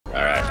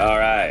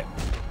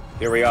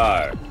Here we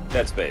are.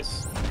 Dead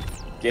Space.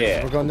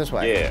 Yeah. We're going this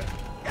way. Yeah.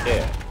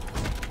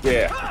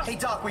 Hey,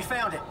 Doc, we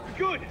found it.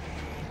 Good.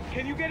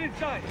 Can you get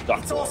inside?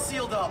 Doctor. It's all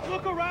sealed up.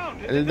 Look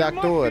around. El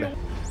doctor.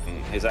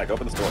 Hey, Zach,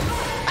 open the store.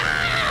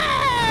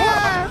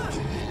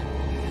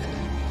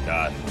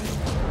 God.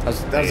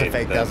 That was a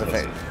fake. That was a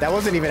fake. That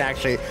wasn't even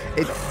actually.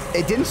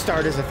 It didn't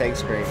start as a fake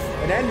screen.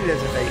 It ended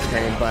as a fake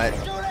screen, but.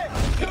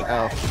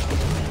 Oh.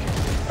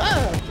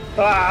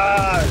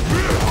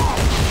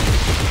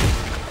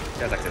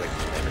 That's actually like.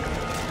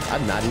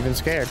 I'm not even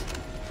scared.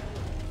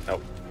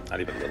 Nope, not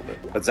even a little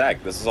bit. But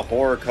Zach, this is a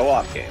horror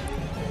co-op game.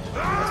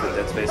 That's what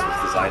Dead Space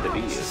was designed to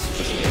be.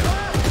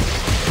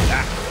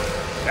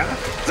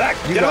 Zach,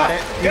 You get got him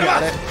it. up! You Get him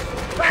got up! it.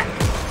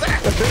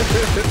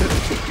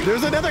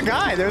 There's another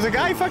guy. There's a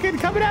guy fucking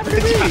coming after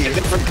me. He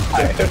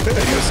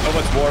was so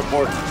much more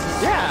important.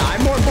 Yeah,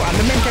 I'm more important. I'm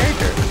the main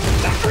character.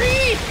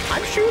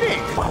 I'm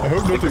shooting. I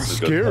hope nothing this is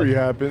good scary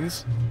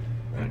happens.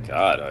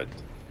 God,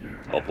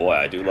 oh boy,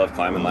 I do love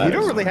climbing ladders. You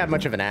don't really have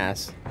much of an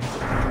ass.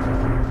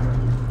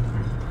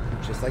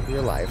 Just like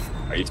real life.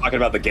 Are you talking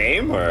about the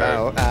game, or?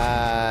 Oh,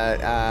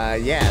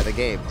 yeah, the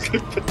game.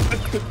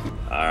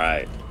 All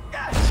right.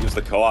 Let's use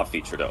the co-op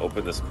feature to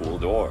open this cool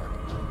door.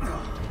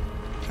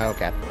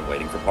 Okay. I'm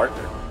waiting for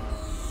partner.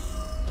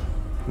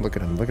 Look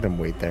at him. Look at him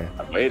wait there.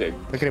 I'm waiting.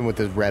 Look at him with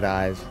his red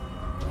eyes.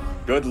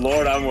 Good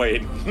Lord, I'm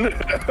waiting.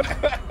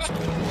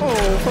 Oh,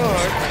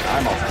 fuck.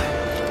 I'm off.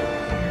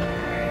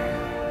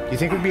 You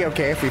think we'd be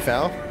okay if we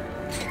fell?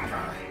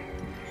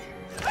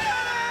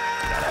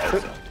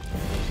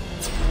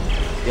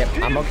 Yep,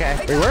 I'm okay.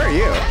 Wait, where are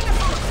you?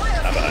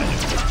 I'm behind you.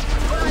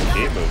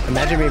 Keep moving.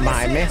 Imagine me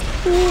behind me.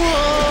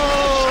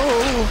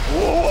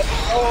 Whoa!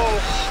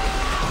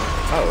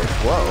 Oh,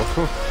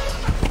 whoa.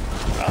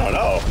 I don't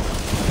know.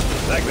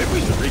 Zach, maybe we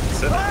should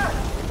reconsider.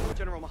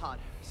 General Mahad,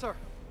 sir.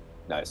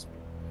 Nice.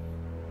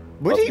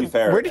 Where Let's did be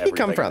fair, he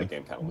come everything in from? the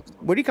game kinda looks-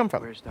 Where did he come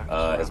from?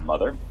 His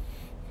mother.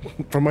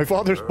 From my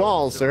father's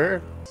balls,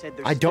 sir.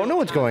 I don't know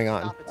what's going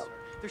on.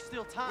 There's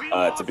still time.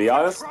 To be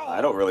honest, I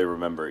don't really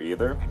remember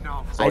either.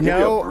 So I I'll give you a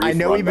know brief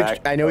he runback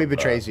I know he of,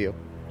 betrays you.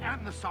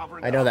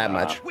 I know that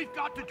much.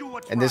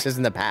 And this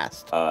isn't the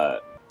past.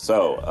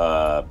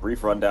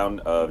 Brief rundown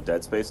of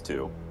Dead Space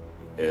 2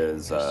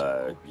 is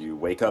you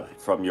wake up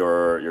from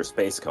your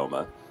space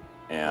coma,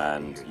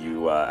 and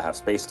you have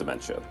space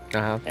dementia,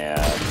 and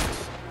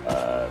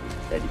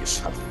you get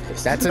shot in the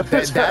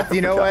face. That's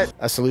you know what?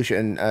 A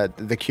solution,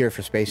 the cure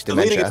for space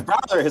Deleting its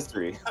dementia. browser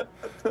history.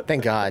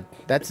 Thank God.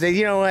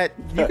 You know what?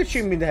 You could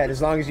shoot me in the head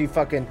as long as you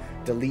fucking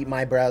delete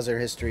my browser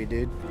history,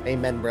 dude.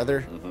 Amen,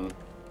 brother.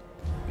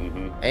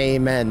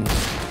 Amen.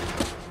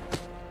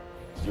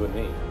 You and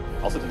me.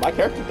 Also, did my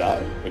character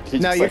die? Like, he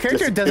No, just, your like,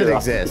 character doesn't disappeared.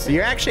 exist.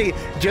 You're actually,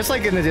 just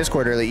like in the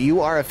Discord earlier,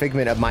 you are a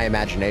figment of my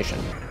imagination.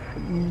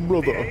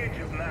 Brother.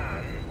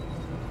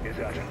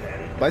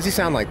 Why does he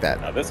sound like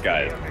that? Now, this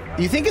guy.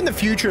 You think in the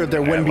future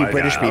there wouldn't be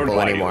British people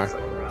anymore?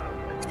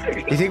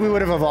 You think we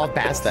would have evolved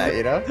past that,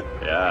 you know?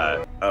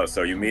 Yeah. Oh,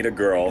 so you meet a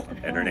girl,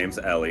 and her name's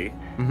Ellie,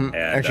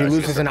 And she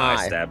loses has an her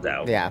eye. stabbed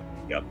out. Yeah.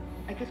 Yep.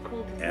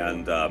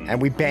 And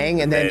And we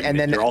bang, and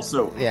then you're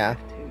also yeah.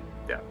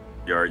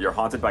 You're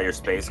haunted by your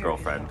space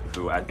girlfriend,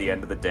 who at the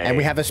end of the day. And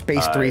we have a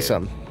space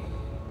threesome.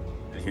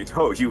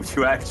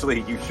 You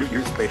actually shoot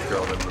your space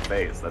girl in the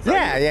face. That's how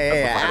Yeah.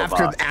 that's the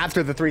final boss.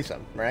 After the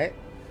threesome, right?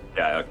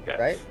 Yeah. Okay.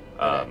 Right.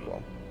 Okay,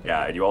 cool.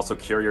 Yeah, and you also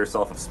cure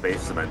yourself of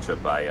space dementia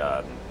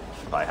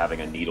by having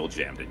a needle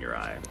jammed in your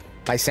eye.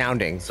 By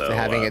sounding, So,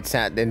 having it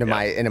sat into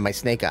my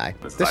snake eye.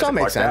 This This ties all it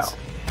makes part sense. down.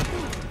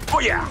 Oh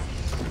yeah.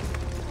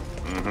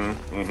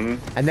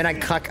 And then I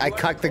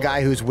cuck the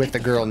guy who's with the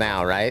girl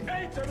now, right?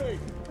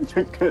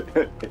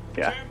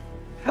 Yeah.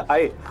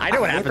 I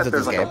know what hate happens that in there's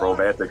this like game. a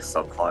romantic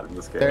subplot in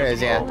this game. There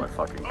is, yeah. Oh my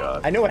fucking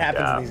god. I know what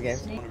happens in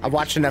these games. I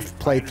watched enough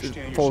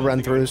full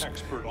run-throughs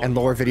and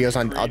lore videos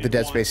on the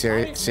Dead Space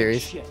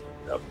series. Yep.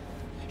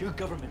 Your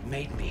government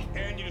made me.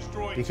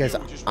 Because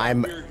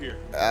I'm fucking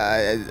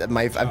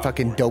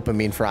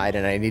dopamine fried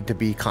and I need to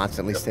be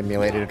constantly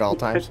stimulated at all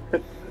times.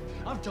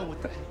 I'm done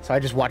with that. So I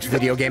just watch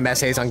video game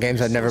essays on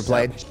games I've never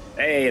played.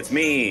 Hey, it's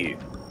me,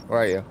 Where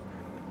are you?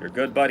 your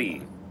good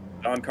buddy,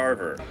 Don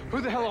Carver.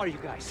 Who the hell are you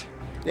guys?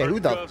 Yeah, who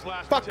the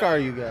fuck are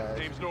you guys?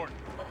 Name's Norton.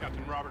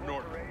 Captain Robert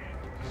Norton.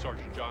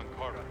 Sergeant John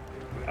Carver.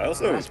 I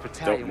also Last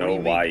battalion, don't know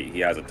what do you why he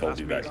hasn't told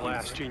you that Last means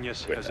last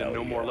genius, with as in no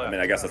Ellie. more I left.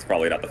 mean, I guess that's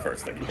probably not the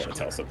first thing you want to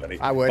tell somebody.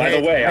 I would. By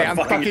Hey, the way, hey, I'm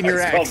fucking your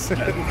ex.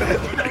 myself.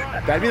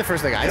 That'd be the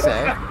first thing I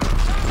say.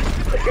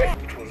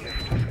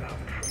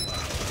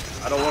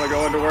 I don't want to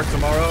go into work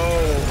tomorrow.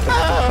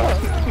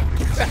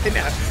 I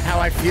know how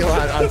I feel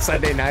on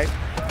Sunday night.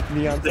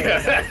 Neon.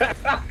 The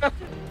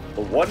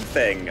one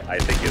thing I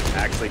think is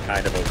actually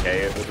kind of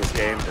okay with this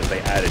game is they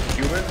added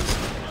humans,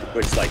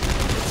 which like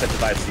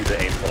incentivizes you to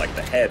aim for like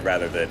the head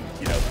rather than,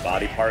 you know,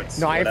 body parts.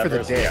 No, I aim for the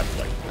whatever. So you dick. have to,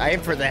 like, I aim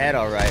for the head,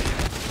 all right.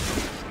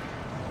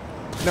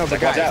 No, but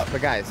Watch guys, out.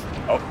 but guys,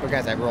 Oh.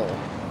 I roll.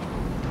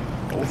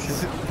 oh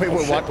shit. Wait,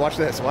 Oh, shit. watch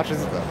this. Watch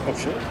this though. Oh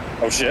shit.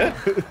 Oh shit.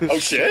 Oh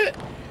shit.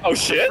 Oh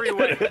shit.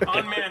 Freeway,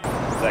 unmanned.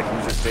 Zach,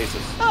 use your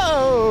spaces.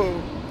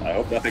 Oh! I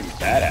hope nothing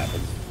bad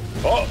happens.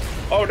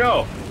 Oh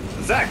no!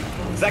 Zach,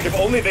 if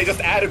only they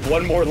just added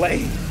one more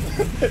lane,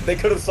 they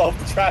could have solved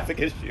the traffic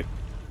issue.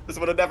 This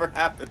would have never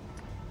happened.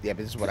 Yeah,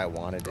 but this is what I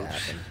wanted to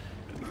happen.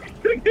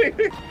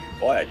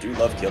 Boy, I do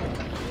love killing.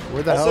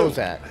 Where the hell's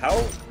at?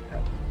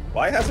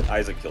 Why hasn't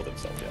Isaac killed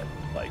himself yet?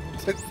 Like,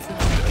 can't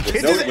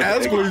just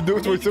ask what he's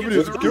doing when somebody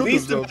has killed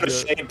least himself in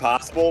the shame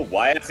possible.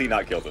 Why has he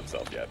not killed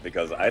himself yet?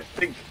 Because I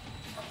think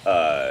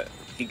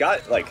he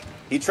got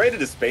he traded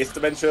his space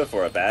dementia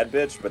for a bad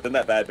bitch, but then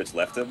that bad bitch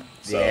left him.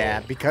 So,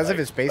 yeah, because of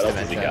his space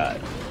dementia,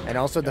 and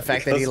also the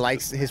fact that he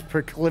likes his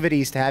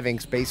proclivities to having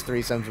space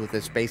threesomes with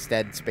his space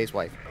dead space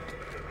wife.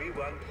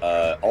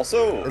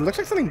 Also, it looks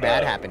like something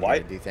bad happened. Why?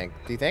 Here, do you think?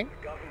 Do you think?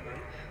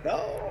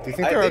 No. Do you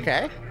think they're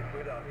okay?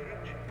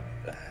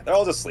 They're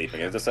all just sleeping.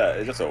 It's just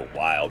a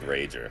wild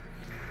rager.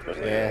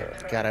 Yeah.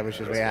 God, I wish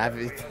it was. Yeah,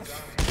 they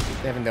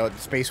haven't known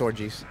space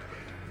orgies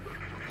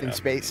in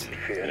space.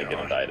 He's gonna get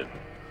indicted.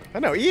 I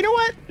know. You know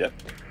what? Yep.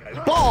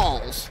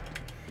 Balls.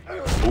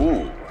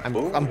 Ooh.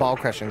 I'm ball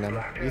crushing them.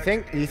 You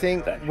think?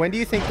 When do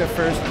you think the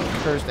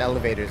first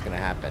elevator is gonna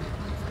happen?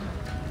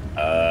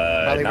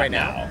 Probably right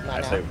now.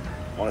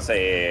 I want to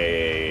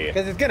say.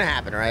 Because it's gonna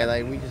happen, right?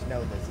 Like we just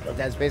know this. It's a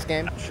Dead Space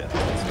game. Oh, shit. I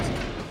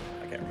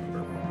can't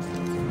remember.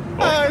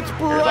 It's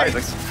bright.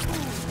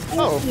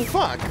 Oh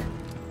fuck.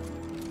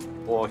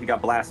 Well, he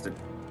got blasted,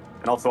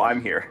 and also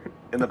I'm here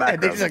in the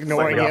background. They're just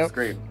ignoring you. Off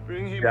screen.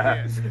 Bring him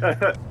Yeah.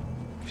 here.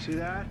 See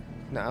that?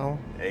 No.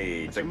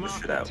 Hey, check this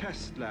shit out.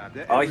 Test lab.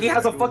 Oh, he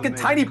has a fucking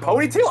tiny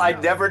ponytail. I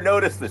never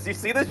noticed this. You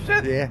see this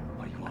shit? Yeah.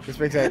 This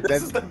makes sense.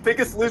 This is the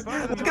biggest loose.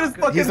 Look at his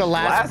fucking. He's the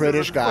last glasses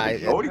British and guy.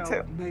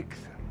 Ponytail.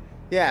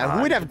 Yeah,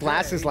 who would have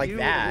glasses like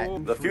that?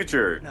 The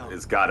future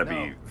has got to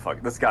be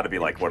This got to be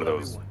like one of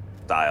those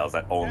styles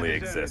that only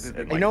exists in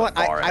like You know what?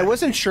 the far I end.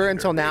 wasn't sure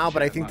until now,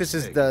 but I think this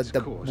is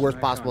the worst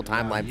possible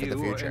timeline for the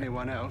future.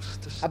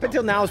 Up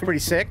until now, it's pretty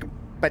sick,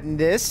 but in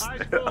this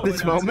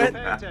moment,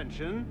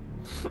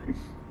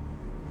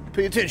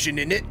 pay attention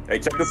in it. Hey,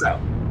 check this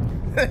out.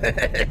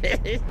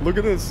 Look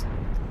at this.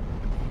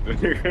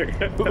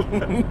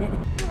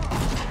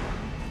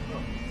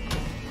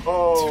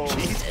 Oh,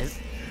 Jesus.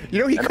 You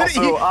know, he and could.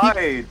 Also, I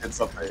did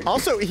something.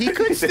 Also, he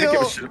could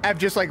still have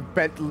just like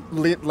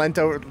leaned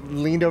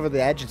over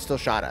the edge and still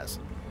shot us.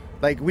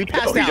 Like we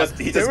passed out.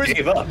 He just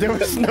gave up. There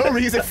was no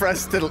reason for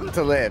us to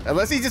live,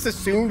 unless he just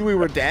assumed we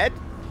were dead.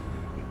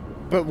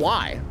 But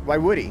why? Why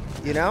would he?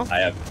 You know? I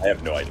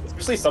have no idea.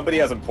 Especially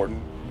somebody as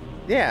important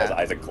as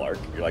Isaac Clarke.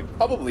 You're like,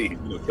 probably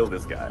kill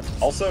this guy.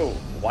 Also,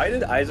 why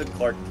did Isaac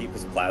Clarke keep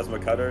his plasma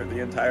cutter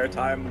the entire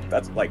time?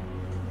 That's like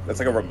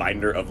a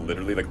reminder of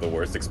literally like the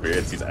worst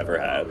experience he's ever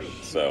had.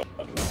 So,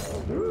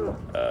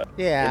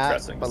 yeah,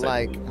 interesting. but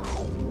like,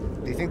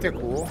 do you think they're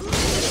cool?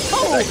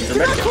 Oh,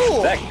 they're not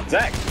cool.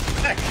 Zach.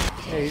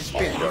 Yeah, he's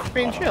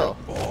being chill.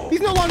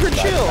 He's no longer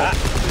chill.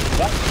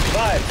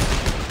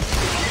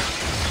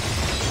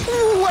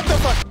 What the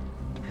fuck?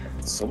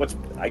 So much.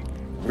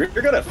 We're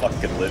gonna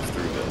fucking live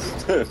through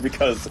this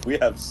because we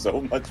have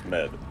so much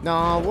med.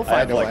 No, we'll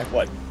find a way. Like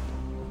what?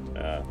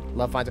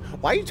 Love finds.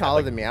 Why are you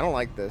taller than me? I don't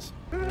like this.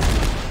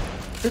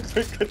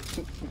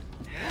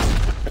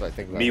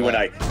 Me when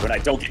I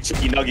don't get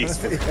chicken nuggets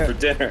for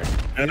dinner.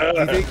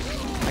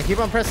 I keep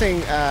on pressing.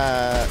 Oh,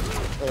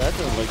 that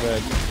doesn't look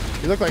good.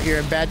 You look like you're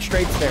in bad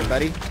straits there,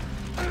 buddy.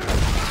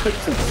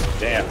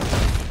 Damn,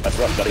 that's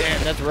rough, buddy.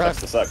 Damn, that's rough.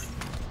 That sucks.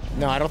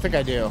 No, I don't think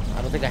I do.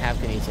 I don't think I have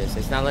kinesis.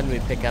 It's not letting me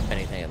pick up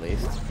anything, at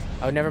least.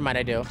 Oh, never mind,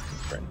 I do.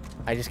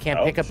 I just can't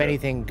pick up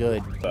anything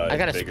good. I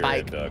got a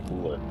spike. And,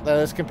 cooler.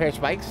 Let's compare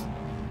spikes.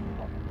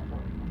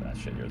 That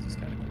shit yours is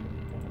kind of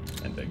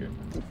cool. And bigger.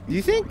 Do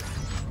you think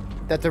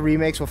that the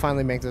remakes will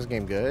finally make this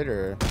game good,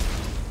 or?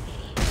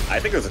 I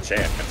think there's a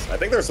chance. I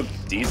think there's some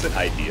decent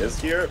ideas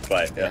here,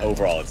 but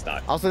overall it's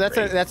not. Also,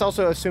 that's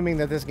also assuming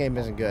that this game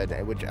isn't good,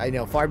 which I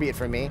know, far be it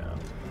from me,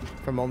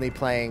 from only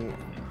playing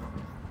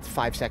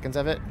 5 seconds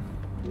of it.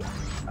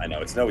 I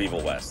know, it's no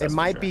Evil West. It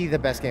might be the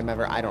best game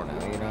ever. I don't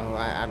know. You know,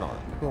 I don't know.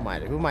 Who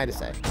am I to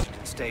say?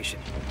 Station.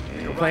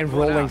 We're playing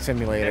Rolling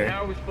Simulator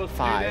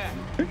 5.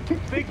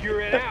 Figure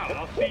it out.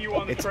 I'll see you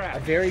on the track. A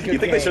very good You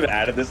think game. they should have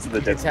added this to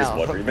the Dead Space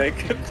 1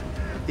 remake?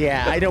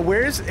 Yeah, I know.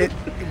 Where's it?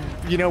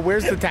 You know,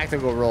 where's the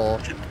tactical roll?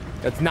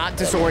 That's not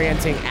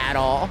disorienting at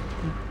all.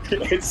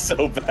 It's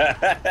so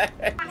bad.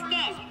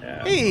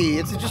 Yeah. Hey,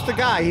 it's just a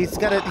guy. He's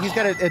got a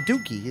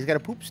dookie. He's got a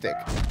poop stick.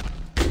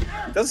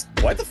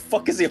 Why the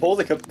fuck is he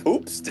holding a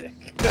poop stick?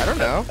 I don't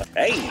know.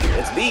 Hey,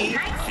 it's me,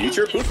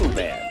 future poo poo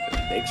man.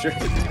 Make sure to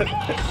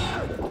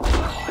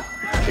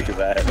kick his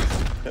ass.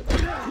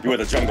 You in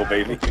the jungle,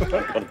 baby. You're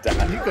gonna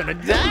die. You're gonna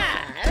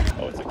die.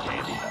 Oh, it's a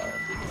candy bar.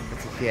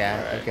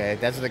 Yeah, okay.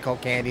 That's what they call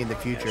candy in the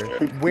future.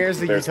 Where's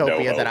the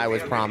utopia that I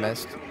was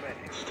promised?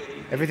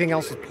 Everything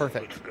else is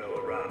perfect.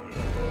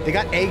 They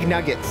got egg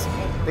nuggets.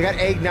 They got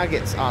egg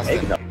nuggets,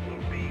 Austin.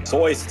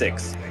 Soy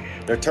sticks.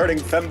 They're turning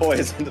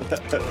femboys into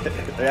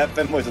they have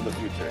femboys in the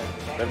future.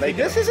 They're making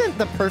this isn't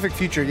the perfect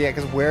future yet,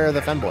 because where are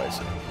the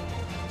femboys?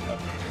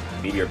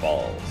 meteor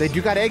balls. They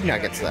do got egg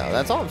nuggets though.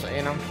 That's all I'm saying.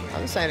 You know,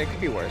 I'm just saying it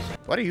could be worse.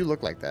 Why do you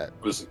look like that?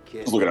 Just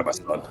looking at my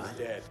son.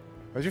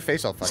 Why's your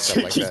face all fucked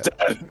up like He's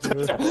that?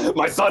 dead.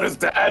 My son is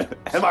dead,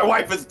 and my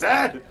wife is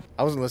dead.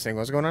 I wasn't listening.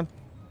 What's going on?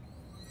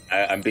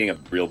 I'm being a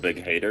real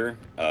big hater.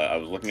 I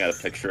was looking at a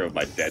picture of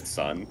my dead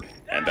son,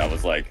 and I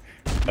was like,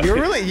 "You're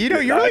really, you're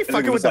really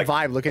fucking with the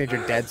vibe. Looking at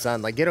your dead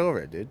son, like, get over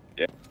it, dude."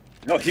 Yeah.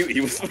 No, he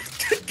was.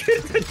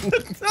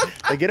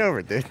 Like, get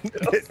over it, dude.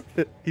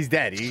 He's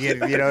dead. You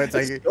know, it's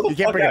like you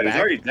can't bring it back. He's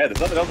already dead. There's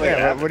nothing else I can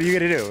happen. What are you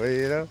gonna do?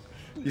 You know,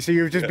 you see,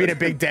 you're just being a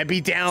big Debbie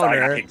Downer.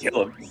 Sorry, I can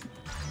kill him.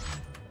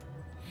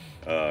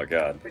 Oh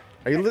God.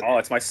 Are you? Oh,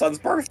 it's my son's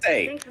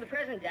birthday. Thanks for the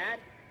present, Dad.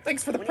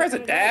 Thanks for the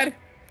present, Dad.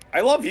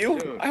 I love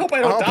you. I hope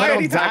I don't die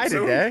anytime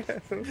soon.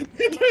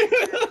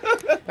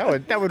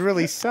 That would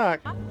really suck.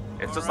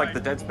 It's just like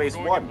the Dead Space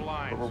 1,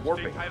 where we're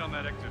warping.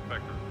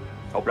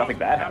 Hope nothing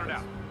bad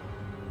happens.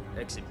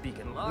 Exit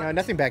beacon locked. No,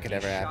 nothing bad could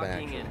ever happen.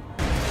 Actually.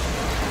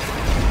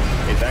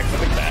 Is that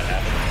something bad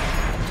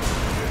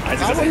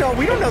happening? Oh no,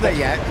 we don't know that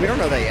yet. We don't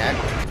know that yet.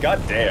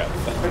 God damn.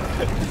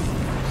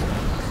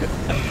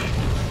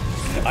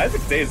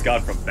 Isaac's day has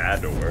gone from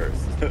bad to worse.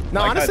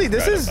 No, honestly,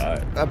 this is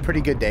a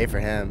pretty good day for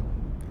him.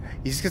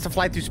 He just gets to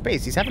fly through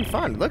space. He's having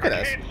fun. Look at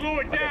us.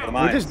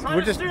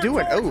 We're just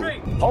doing.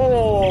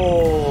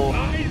 Oh.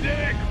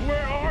 Isaac,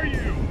 where are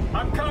you?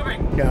 I'm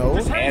coming. No.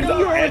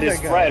 And his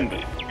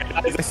friend.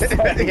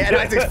 Yeah,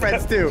 Isaac's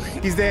friends too.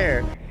 He's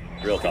there.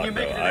 Real talk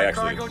though, I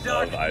actually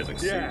love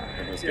Isaac's suit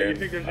in this game.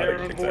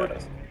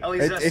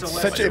 It's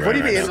such a. What do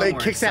you mean? It like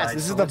kicks ass.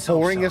 This is the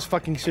boringest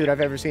fucking suit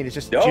I've ever seen. It's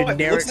just generic.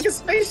 It looks like a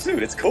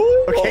spacesuit. It's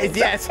cool. Okay,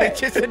 yeah, it's like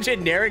just a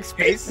generic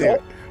spacesuit.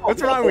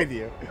 What's wrong with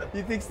you?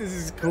 You think this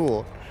is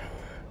cool?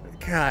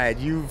 God,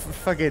 you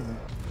fucking.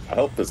 I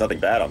hope there's nothing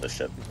bad on this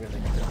ship.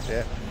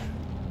 Yeah.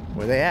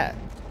 Where they at?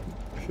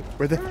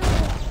 Where the?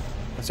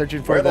 I'm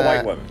searching for Where are the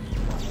white women?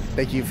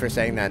 Thank you for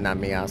saying that, not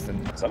me,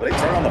 Austin. Somebody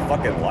turn on the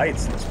fucking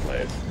lights in this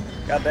place.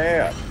 God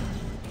damn.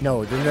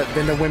 No,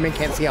 then the women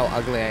can't see how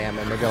ugly I am,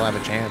 and maybe I'll have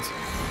a chance.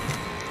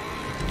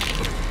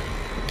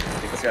 I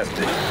think this guy's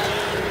big.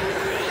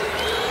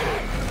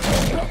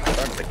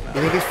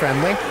 You think he's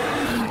friendly?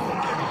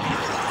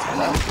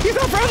 He's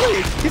not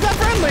friendly! He's not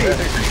friendly!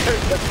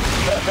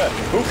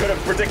 Who could have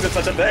predicted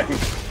such a thing?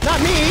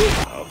 Not me!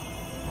 Oh.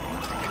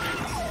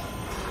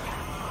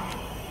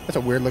 That's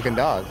a weird looking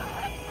dog.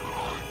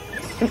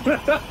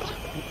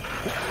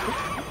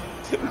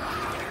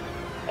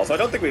 Also, I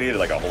don't think we needed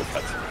like a whole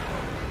cutscene.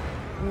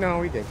 No,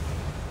 we did.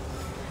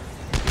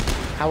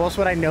 How else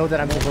would I know that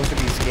I'm supposed to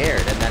be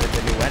scared and that it's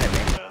a new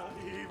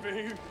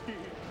enemy?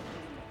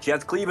 She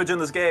has cleavage in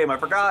this game, I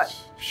forgot.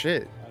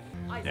 Shit.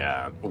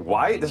 Yeah.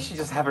 Why does she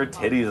just have her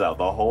titties out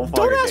the whole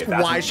fucking game? Don't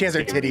ask why she has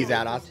her titties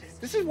out, Austin.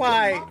 This is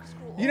why,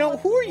 you know,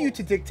 who are you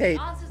to dictate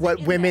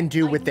what women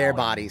do with their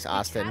bodies,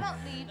 Austin,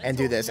 and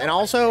do this? And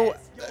also,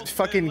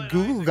 fucking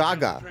Goo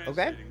Gaga,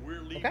 okay?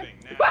 Okay?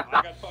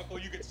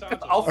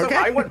 Also, okay.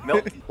 I want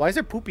milk. Why is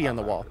there poopy on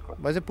the wall?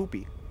 Why is it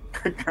poopy?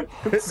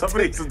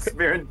 Somebody's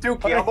smearing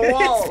dookie on the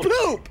wall. It's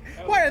poop!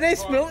 Why are they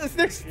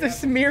they're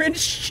smearing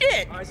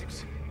shit?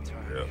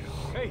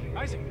 Hey,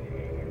 Isaac.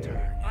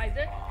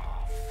 Isaac?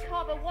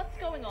 Carver, what's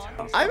going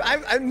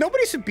on?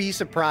 Nobody should be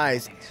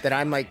surprised that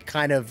I'm like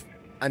kind of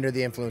under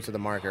the influence of the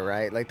marker,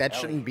 right? Like that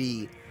shouldn't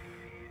be.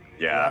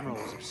 Yeah.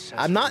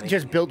 I'm not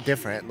just built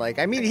different. Like,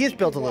 I mean, he is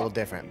built a little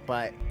different,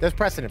 but there's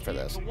precedent for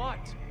this.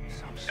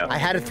 I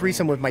had a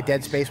threesome with my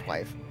dead space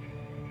wife.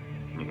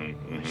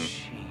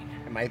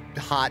 And my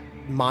hot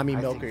mommy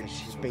milker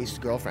space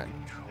girlfriend.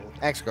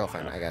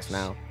 Ex-girlfriend, I guess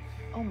now.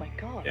 Oh my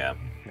god. Yeah.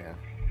 Yeah.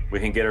 We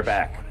can get her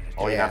back.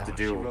 All you Yeah. have to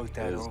do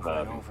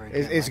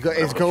Is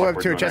go up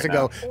to her chest and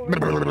go.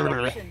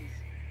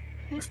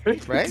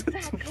 Right?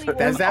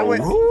 Is that what?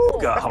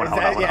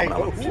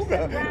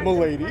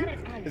 Milady.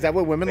 Is that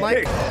what women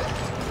like?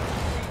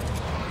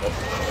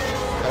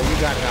 Oh, you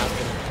got it,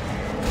 Austin.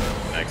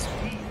 Next.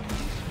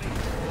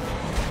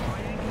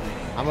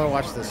 I'm gonna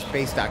watch the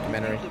space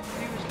documentary.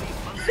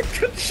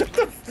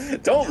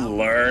 Don't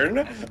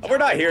learn. We're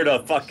not here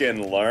to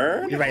fucking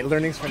learn. You're right.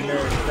 Learning's for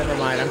nerds. Never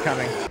mind. I'm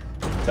coming.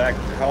 Zach,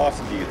 how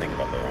often do you think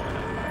about the Roman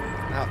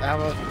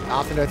Empire? How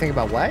often do I think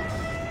about what?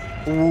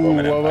 Ooh,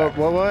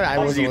 what? I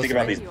was. Do you think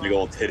about these big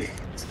old titties?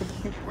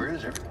 Where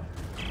is it?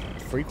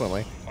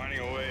 Frequently.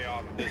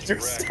 You're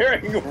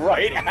staring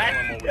right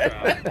at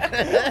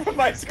it.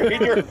 My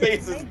screen, your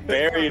face is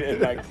buried in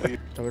my cleavage.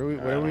 So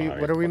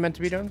what are we meant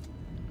to be doing?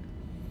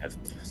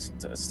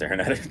 Staring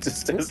at it,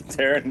 just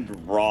staring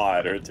raw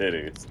at her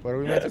titties. What are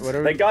we meant to,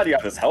 Thank God you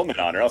have this helmet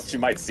on, or else she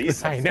might see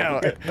something.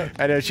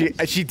 I know. She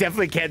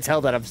definitely can't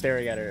tell that I'm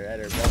staring at her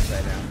belt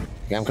right now.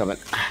 Okay, I'm coming.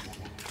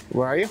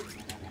 Where are you?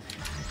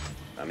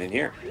 I'm in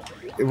here.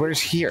 Where's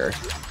here?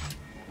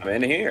 I'm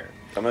in here.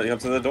 Come up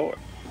to the door.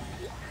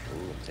 Ooh,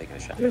 I'm taking a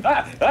shot.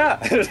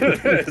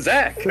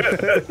 Zach!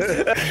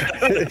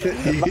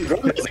 My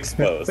grundle's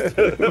exposed.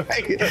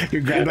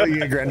 Your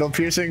grundle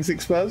piercing's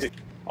exposed?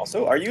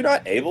 Also, are you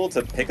not able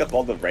to pick up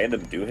all the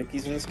random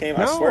doohickeys in this game?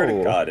 No. I swear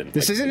to God. And,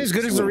 this like, isn't as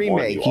good as the 2 and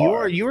 1 remake.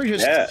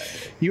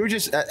 You were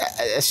just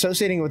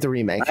associating it with the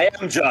remake. I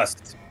am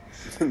just.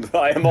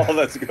 I am all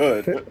that's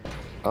good.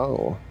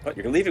 Oh. What,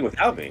 you're leaving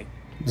without me?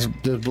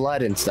 There's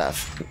blood and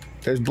stuff.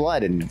 There's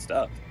blood and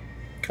stuff.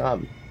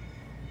 Cum.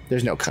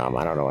 There's no cum.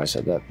 I don't know why I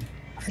said that.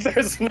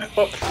 There's no.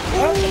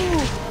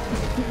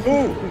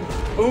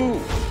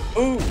 Ooh.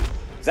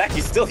 Zach,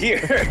 he's still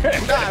here.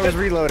 No, I was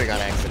reloading on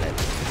accident.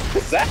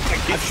 Zach,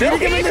 he's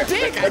shooting him in the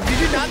dick. Did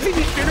you not see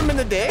me shoot him in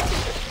the dick?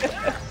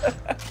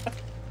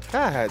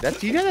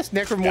 That's, you know that's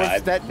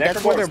necromorphs. Yeah,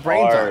 that's where their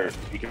brains are.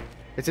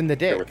 It's in the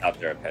dick. Out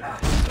there,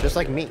 just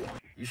like me.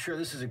 You sure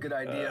this is a good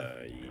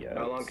idea? Yes.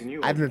 How long can you?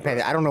 I've been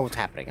paying. I don't know what's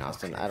happening,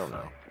 Austin. I don't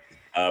know.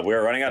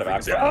 We're running out of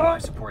oxygen. Oh.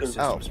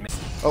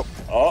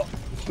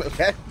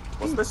 Okay.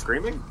 Wasn't there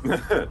screaming?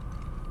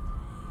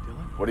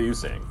 What are you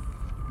seeing?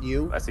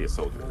 You? I see a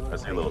soldier. I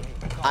see a little.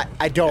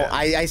 I don't.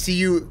 Yeah. I see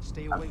you.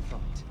 Stay away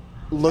from it.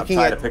 Looking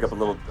I'm trying to pick up a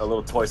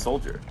little toy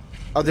soldier.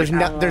 Oh, there's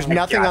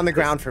nothing on the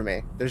ground for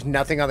me. There's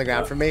nothing on the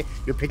ground for me.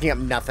 You're picking up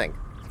nothing.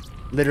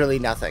 Literally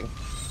nothing.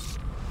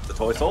 It's a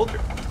toy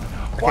soldier.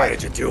 Okay. Why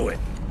did you do it?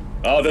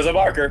 Oh, there's a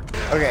marker.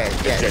 Okay,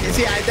 yeah.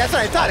 See, that's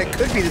what I thought. It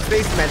could be the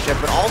space dimension,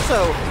 but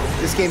also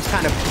this game's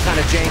kind of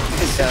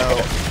janky. So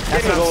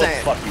that's what I'm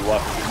saying. Fuck you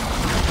up.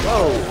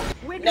 Whoa.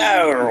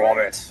 No,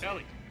 Robert.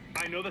 Ellie,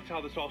 I know that's how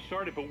this all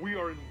started, but we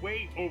are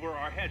way over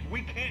our heads.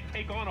 We can't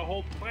take on a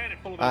whole planet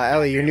full of.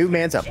 Ellie, your new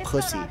man's a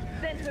pussy.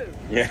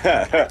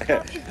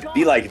 Yeah.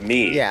 Be like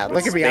me. Yeah,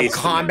 look at me. I'm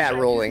combat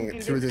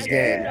rolling through this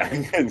game.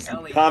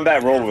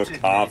 Combat roll with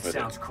confidence.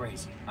 Sounds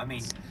crazy. I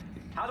mean,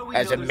 how do we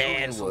as know a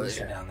man would.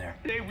 down there?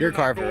 You're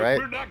Carver, right?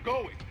 We're not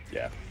going.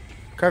 Yeah.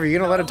 Carver, you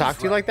gonna let him talk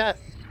to you like that?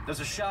 There's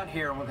a shot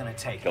here, and we're gonna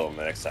take Kill him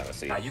the next time I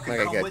see him. You can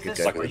Okay, come good, with good, us,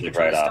 good. or you can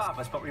try to stop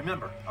us, but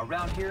remember,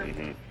 around here,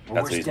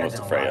 That's what he's most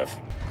afraid of.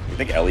 You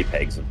think Ellie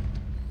pegs him?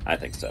 I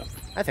think so.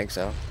 I think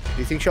so. Do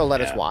you think she'll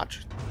let us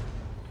watch?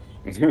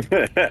 Yeah,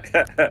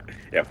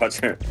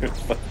 fucking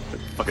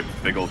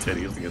big old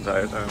titties the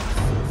entire time.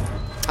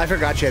 I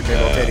forgot she had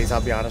big old titties, I'll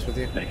be honest with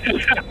you.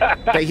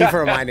 Thank you for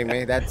reminding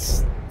me.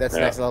 That's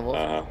next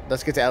level.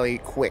 Let's get to Ellie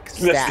quick.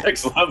 Stat. That's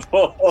next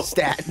level.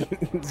 Stat.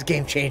 It's a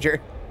game changer,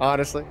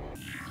 honestly.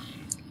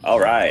 All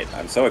right,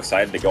 I'm so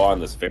excited to go on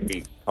this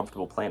very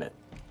comfortable planet.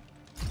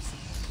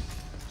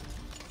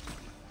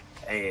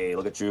 Hey,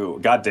 look at you.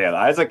 Goddamn,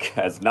 Isaac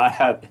hasn't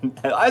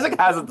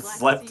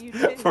slept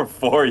for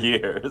 4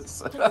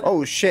 years.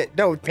 Oh shit.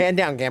 No, pan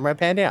down, camera,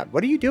 pan down.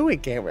 What are you doing,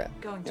 camera?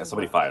 Yeah,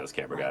 somebody fire this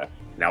camera guy.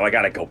 Now I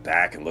gotta go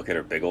back and look at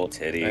her big old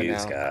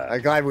titties. God.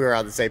 I'm glad we were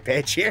on the same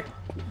page here.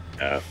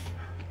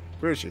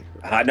 Where is she?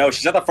 No,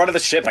 she's at the front of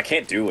the ship. I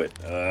can't do it.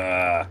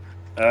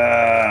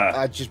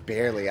 Just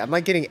barely. I'm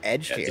like getting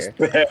edged here.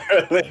 Just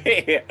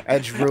barely.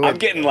 Edge ruined. I'm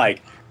getting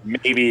like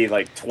maybe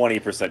like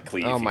 20%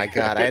 cleave. Oh my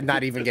god, I'm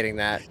not even getting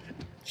that.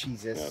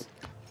 Jesus.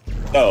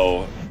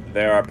 So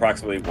there are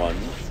approximately 1,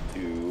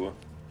 2,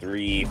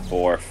 3,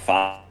 4,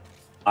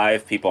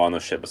 5 people on the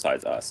ship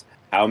besides us.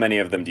 How many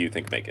of them do you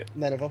think make it?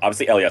 None of them.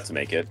 Obviously, Ellie has to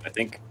make it. I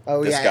think.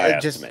 Oh this yeah, guy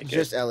has to make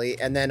just it. Ellie,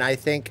 and then I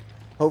think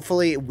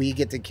hopefully we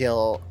get to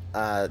kill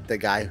the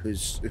guy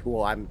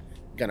who I'm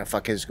gonna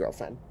fuck his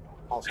girlfriend.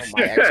 Also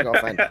my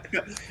ex-girlfriend.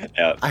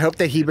 Yeah. I hope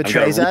that he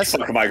betrays us.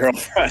 Fuck my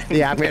girlfriend.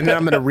 Yeah, and then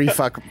I'm gonna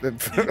refuck her.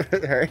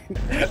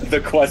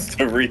 The quest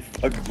to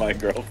refuck my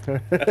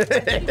girlfriend.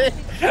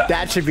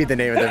 That should be the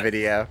name of the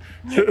video.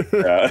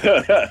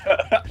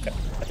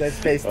 That's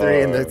phase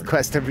 3 in the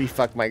quest to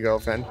refuck my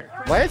girlfriend.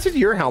 Why is it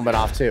your helmet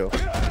off too?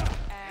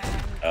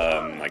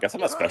 I guess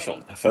I'm not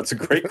special. That's a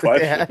great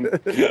question.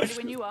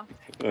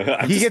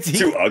 I'm just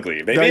too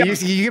ugly. Maybe no,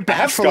 you get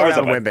bashful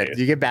around women.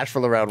 You get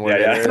bashful around women.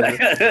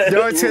 Yeah.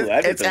 No,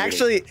 it's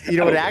actually, you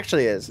know what it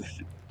actually is?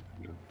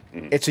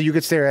 It's so you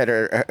could stare at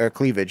her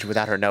cleavage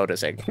without her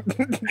noticing.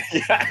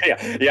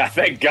 Yeah.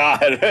 Thank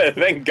God.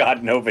 Thank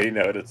God nobody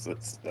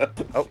notices.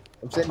 Oh,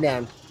 I'm sitting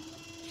down.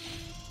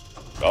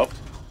 Oh,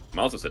 I'm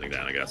also sitting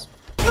down, I guess.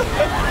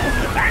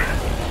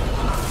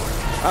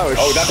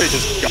 Oh, that bitch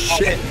is gone.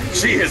 Shit.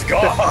 She is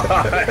gone.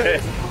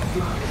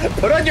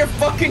 Put on your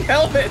fucking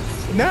helmet.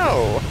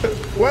 No.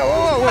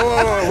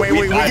 Whoa. Wait.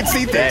 We can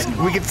see things.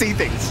 We can see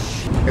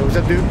things. Hey, what's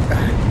up, dude?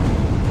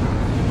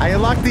 I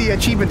unlocked the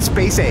achievement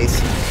Space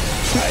Ace.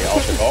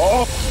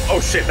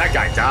 Oh shit, that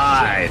guy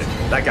died.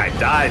 That guy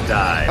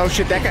died. Oh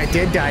shit, that guy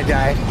did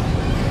die.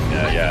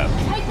 Yeah.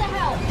 Take the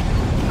helm.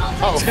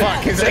 Oh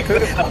fuck, is it?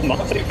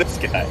 I'll take this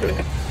guy.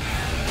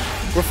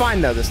 We're fine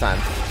though this time.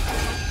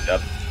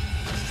 Yep.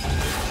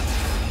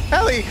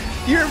 Ellie,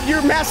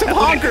 you're massive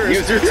honkers.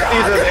 Use your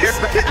honkers.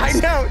 I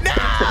know. No.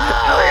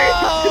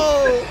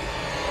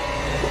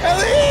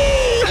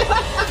 Ellie.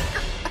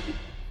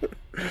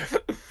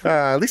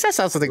 At least I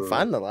saw something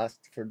fun the last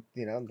thing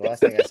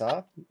I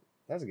saw.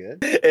 That was good.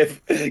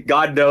 If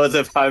God knows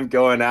if I'm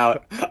going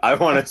out, I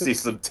want to see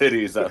some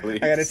titties at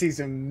least. I gotta see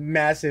some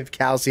massive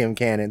calcium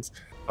cannons.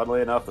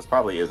 Funnily enough, this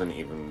probably isn't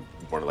even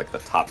one of like the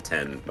top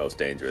 10 most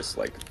dangerous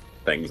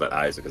things that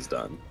Isaac has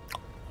done.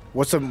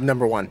 What's the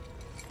number 1?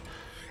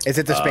 Is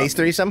it the space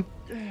threesome?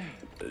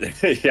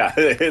 Yeah,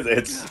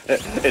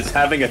 it's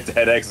having a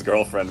dead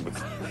ex-girlfriend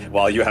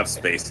while you have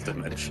space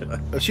dementia.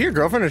 Was she your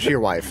girlfriend or is she your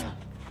wife?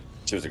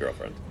 She was a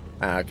girlfriend.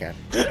 Oh, okay.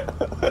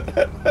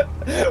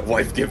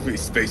 Wife, give me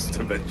space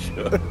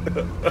dementia.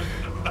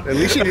 At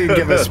least she didn't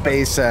give us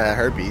space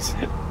herpes.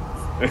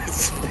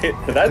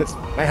 That's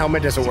my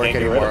helmet doesn't work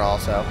anymore.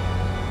 Also,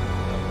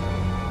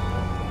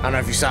 I don't know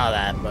if you saw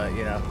that, but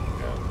you know,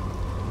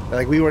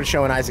 like we weren't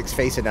showing Isaac's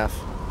face enough.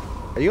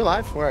 Are you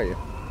alive? Where are you?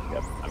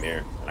 Yep, I'm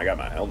here. I got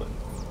my helmet.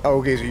 Oh,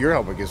 okay, so your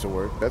helmet gets to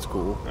work. That's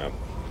cool. Yep.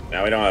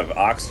 Now we don't have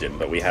oxygen,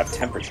 but we have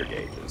temperature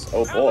gauges.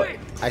 Oh boy.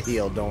 I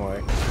healed. Don't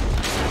worry.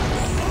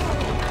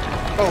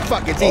 Oh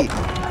fuck! It's E.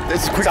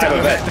 This is quick time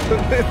event.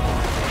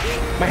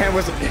 My hand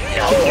was.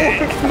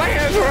 Oh, my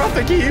hands were off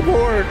the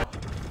keyboard.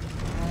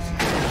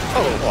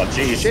 Oh,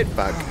 geez. Shit,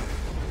 fuck.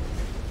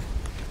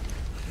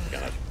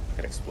 Gonna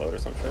explode or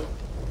some shit?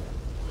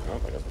 Oh,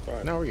 I guess we're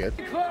fine. No, we're good.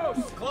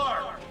 Close,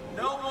 Clark.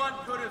 No one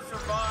could have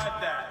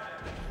survived that.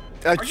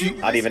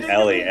 Not even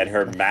Ellie and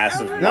her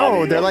massive.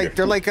 No, they're like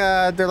fucking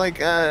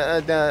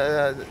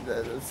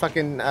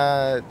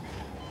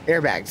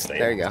airbags. Same.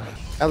 There you go.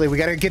 Ellie, we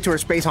gotta get to her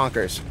space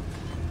honkers.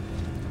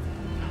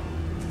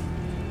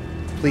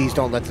 Please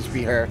don't let this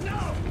be her.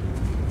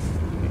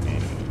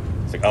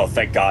 It's like, oh,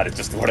 thank God, it's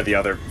just one of the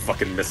other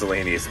fucking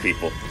miscellaneous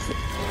people.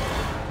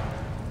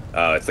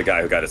 It's the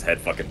guy who got his head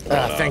fucking blown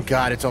off. Thank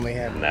God, it's only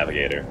him.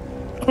 Navigator.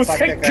 Oh,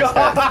 thank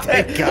God!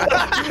 Thank God.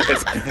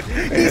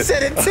 He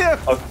said it too.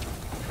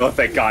 Oh,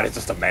 thank God, it's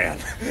just a man.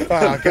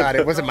 Oh God,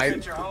 it wasn't my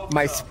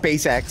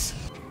SpaceX.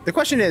 The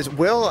question is,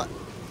 will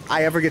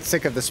I ever get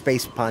sick of the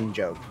space pun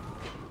joke?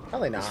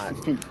 Probably not.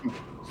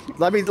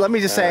 let me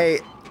just say,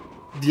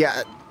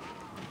 yeah,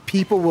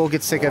 people will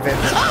get sick of it.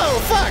 Oh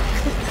fuck!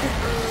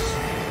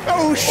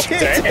 Oh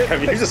shit!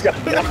 Damn, you just got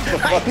knocked the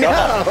fuck off.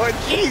 No,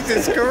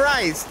 Jesus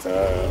Christ!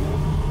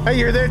 Hey,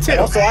 you're there too.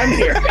 Also, I'm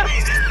here.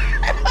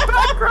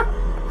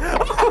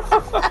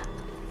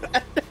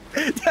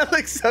 That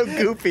looks so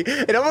goofy.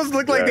 It almost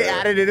looked like they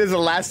added it as a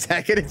last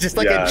second. It's just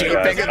like a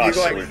JPEG of you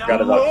going,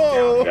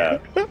 whoa!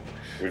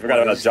 We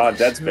forgot about John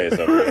Dead Space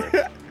over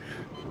here.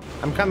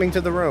 I'm coming to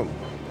the room.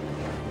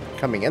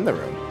 Coming in the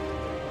room.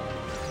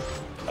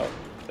 Oh,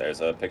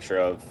 there's a picture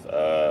of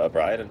a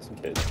bride and some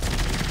kids.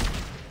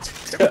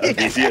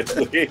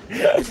 Immediately.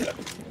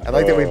 I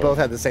like that we both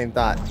had the same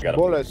thought.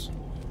 Bullets.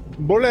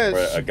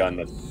 Bullets. A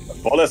gun.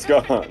 Bullets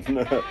gone.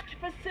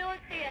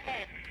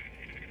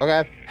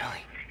 Okay.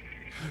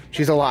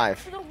 She's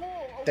alive.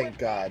 Thank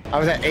God. I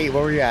was at 8.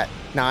 What were you at?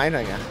 9?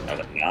 I got. I was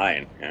at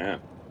 9. Yeah.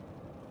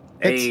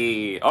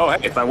 Hey. Oh, hey,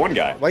 it's that one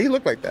guy. Why you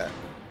look like that?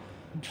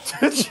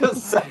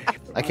 Just.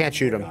 I can't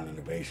shoot him.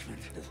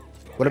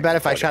 What about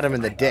if I shot him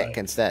in the dick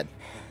instead?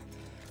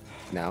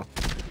 No.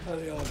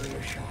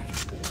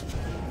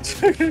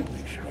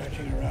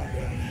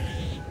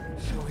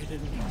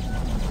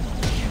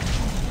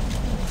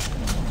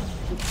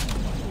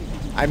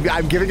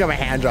 I'm giving him a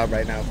hand job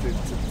right now.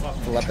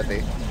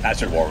 Telepathy. That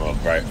should warm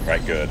up right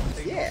good.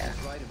 Yeah.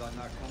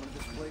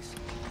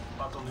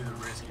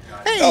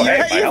 Hey, oh,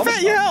 hey, you're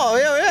fat, yeah.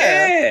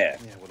 Yeah.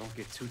 Well, don't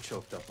get too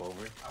choked up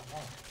over it. I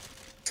won't.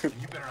 And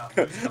you better not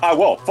lose I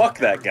won't. Fuck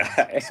that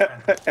guy.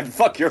 And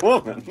fuck your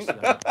woman.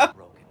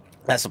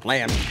 That's the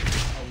plan.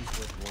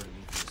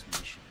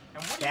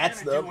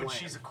 That's the when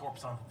she's a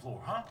corpse on the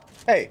floor, huh?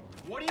 Hey.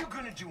 What are you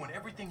gonna do when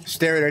everything's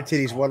Stare at her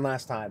titties one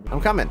last time. I'm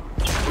coming.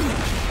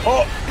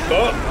 Oh,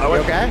 I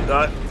went. Okay?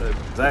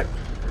 Zach.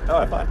 Oh,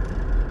 I'm fine.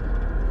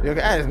 You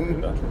okay?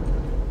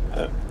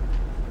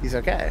 He's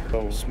okay.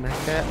 Oh.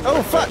 Smack that.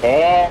 Oh, fuck!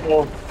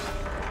 Oh.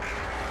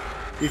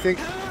 You think?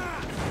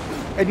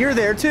 And you're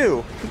there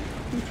too.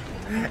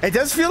 It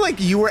does feel like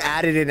you were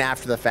added in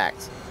after the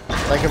fact.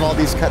 Like of all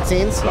these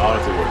cutscenes.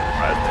 Honestly,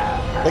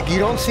 right. Like you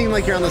don't seem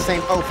like you're on the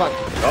same. Oh, fuck.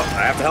 Oh,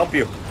 I have to help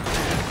you.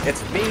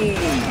 It's me.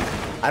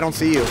 I don't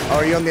see you. Oh,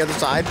 are you on the other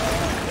side?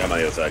 Yeah, I'm on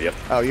the other side, yep.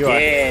 Oh, you are.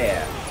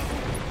 Yeah.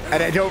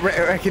 And I don't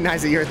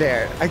recognize that you're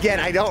there. Again,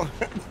 I don't.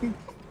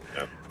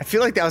 Yep. I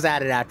feel like that was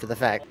added after the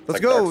fact. Let's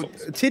like go, Dark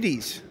Souls.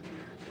 titties.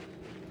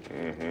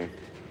 Mm-hmm.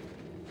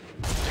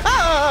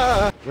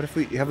 Ah! What if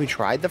have we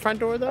tried the front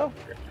door though?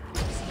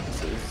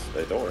 This is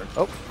the door.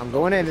 Oh, I'm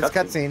going in. It's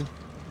Cutscene.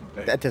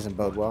 cutscene. That doesn't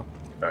bode well.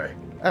 Alright.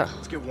 Oh.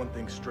 Let's get one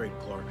thing straight,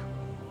 Clark.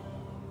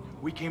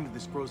 We came to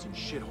this frozen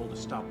shithole to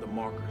stop the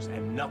markers,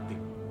 and nothing,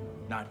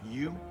 not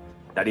you,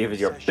 Not even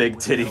your big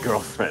titty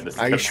girlfriend.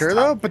 Are you sure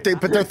though? But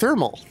they're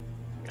thermal.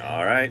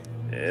 All right,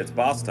 it's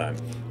boss time.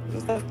 Is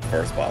this the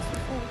first boss?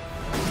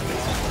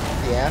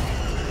 Yeah.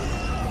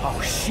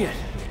 Oh, shit.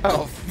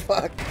 Oh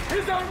fuck.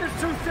 His arm is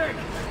too thick.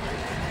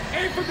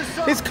 Aim for the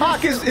sun. His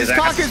cock is His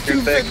ass too is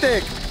too thick.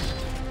 thick.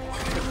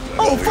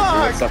 Oh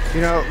fuck!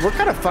 You know, we're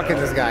kind of fucking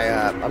this guy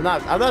up. I'm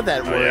not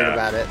that worried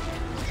about it.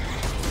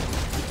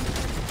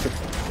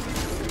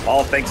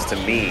 All thanks to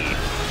me.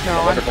 No,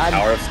 The wonderful I'm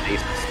power of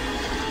stasis.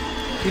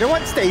 You know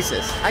what?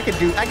 Stasis. I could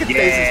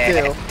stasis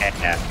too.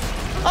 Yeah.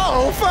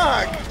 Oh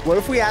fuck! What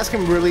if we ask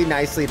him really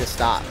nicely to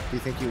stop? Do you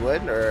think he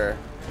would, or?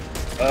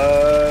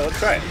 Let's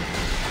try it.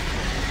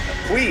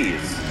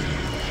 Please.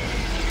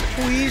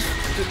 squeeze?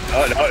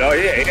 Oh no,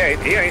 he ain't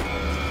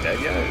dead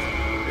yet.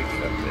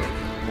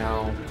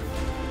 No.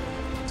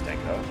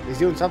 Stanko. He's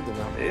doing something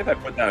though. Maybe if I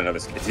put down another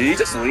skin. Did he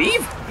just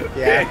leave?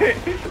 Yeah.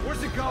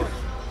 Where's it going?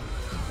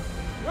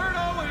 Where it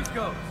always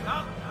goes.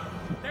 Out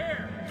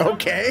there.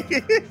 Okay.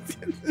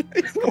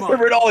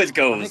 Wherever it always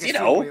goes, you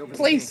know,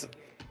 place.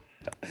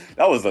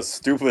 That was the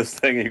stupidest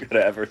thing you could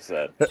have ever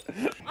said.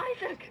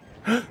 Isaac!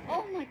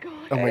 Oh my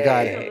god. Oh my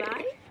god.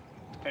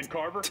 And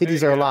Carver?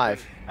 Titties are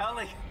alive.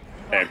 Ellie.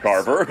 And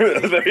Carver.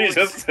 He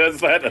just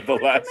says that at the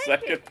last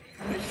second.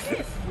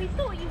 We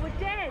thought you were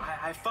dead.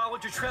 I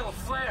followed your trail of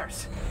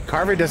flares.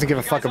 Carver doesn't give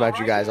a fuck about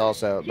you guys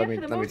also. Let me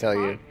tell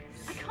you.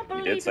 I can't You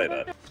believe did say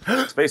that.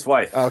 Space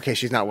wife. Okay,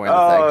 she's not wearing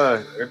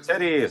the thing. Your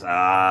titties.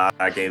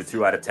 I gave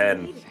 2 out of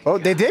 10. Oh,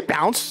 they did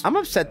bounce. I'm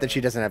upset that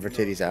she doesn't have her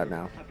titties out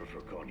now.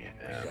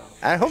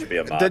 I hope.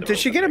 Does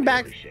she get them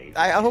back?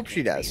 I hope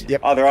she does.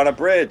 Yep. Oh, they're on a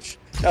bridge.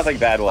 Nothing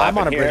bad will happen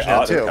I'm on a here. bridge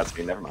now, there's too. a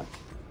cutscene. Never mind.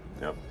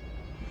 Yep.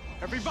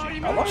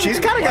 She's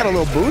kind of got a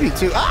little booty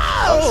too.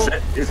 Oh!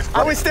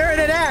 I was staring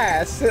at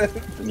ass.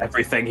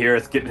 Everything here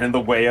is getting in the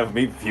way of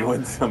me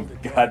viewing some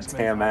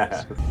goddamn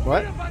ass.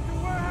 What?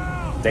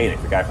 Danik,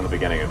 the guy from the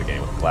beginning of the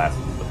game with the glasses,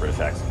 the British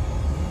accent.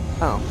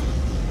 Oh,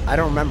 I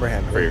don't remember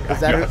him. I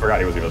forgot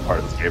he was even part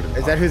of this game.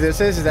 Is that who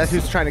this is? Is that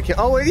who's trying to kill?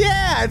 Oh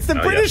yeah, it's the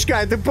British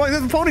guy, the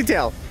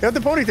ponytail. You have the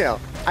ponytail.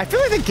 I feel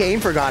like the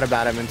game forgot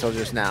about him until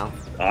just now.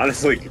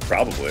 Honestly,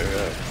 probably.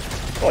 Yeah.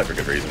 Probably for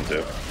good reason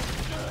too.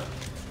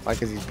 Why?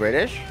 Because he's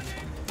British?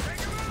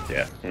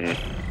 Yeah.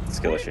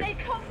 Skill issue. Hey,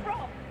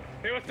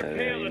 what's the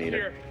tail need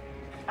here?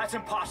 That's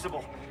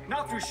impossible.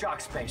 Not through shock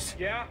space.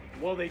 Yeah?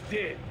 Well, they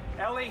did.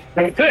 Ellie.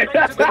 No.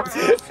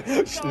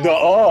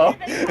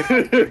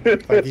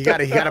 You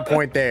got a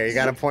point there. You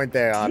got a point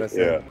there,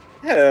 honestly. Yeah.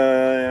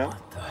 Yeah.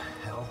 What the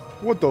hell?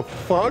 What the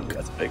fuck?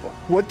 That's a big one.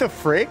 What the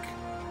frick?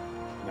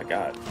 Oh my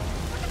god.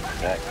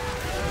 Heck.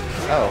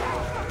 Oh.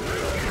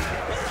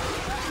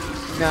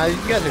 No, you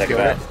guys are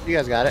doing it. You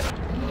guys got it.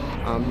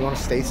 You want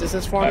to stasis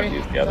this for I me? have to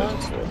use the other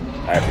switch.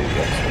 I have to use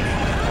the other switch.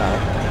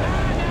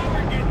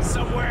 We're getting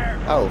somewhere.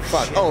 Oh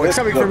fuck! Oh, it's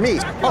coming for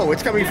me! Oh,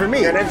 it's coming for me!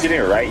 You're an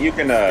engineer, right? You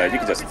can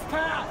just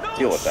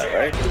deal with that,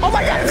 right? Oh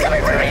my god, it's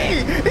coming for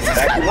me! It's just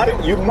Zach,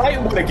 you might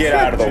want to get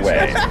out of the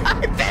way.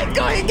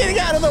 Go ahead, getting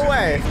out of the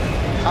way!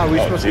 Oh, are we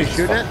supposed to be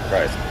shooting it?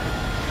 Christ.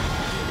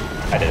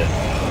 I did it.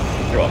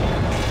 You're welcome.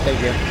 Thank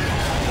you.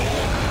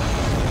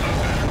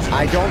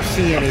 I don't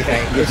see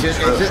anything. It's just,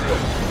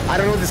 I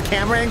don't know what this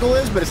camera angle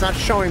is, but it's not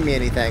showing me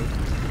anything.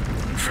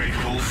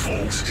 Fatal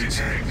fault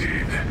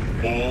detected.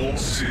 All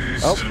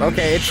systems. Oh,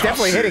 okay, it's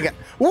definitely hitting it.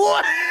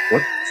 What?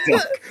 What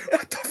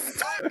the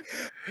fuck?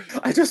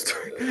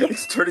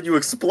 It's turned you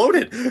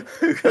exploded.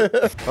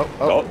 First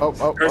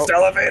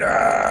elevator.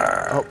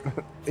 Oh,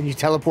 and you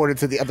teleported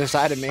to the other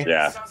side of me.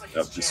 Yeah,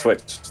 you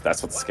switched.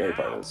 That's what the scary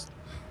part is.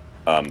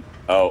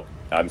 Oh,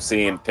 I'm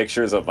seeing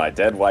pictures of my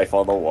dead wife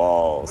on the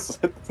walls.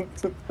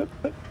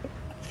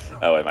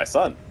 Oh, and my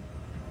son.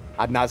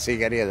 I'm not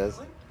seeing any of this.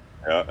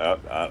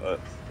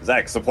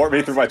 Zach, support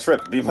me through my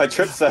trip. Be my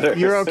trip setter.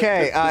 You're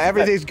okay.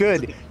 Everything's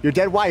good. Your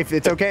dead wife,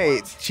 it's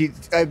okay.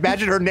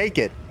 Imagine her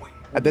naked.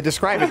 Then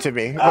describe it to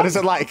me. What is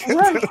it like?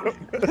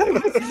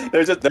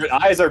 Their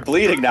eyes are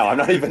bleeding now. I'm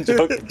not even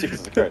joking.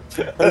 Jesus Christ.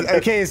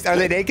 Okay, are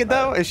they naked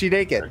though? Is she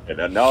naked?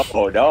 No.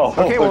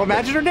 Okay, well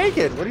imagine her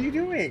naked. What are you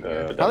doing?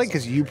 Probably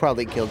because you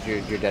probably killed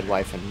your dead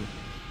wife, and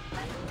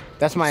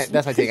that's my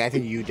take. I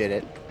think you did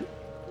it.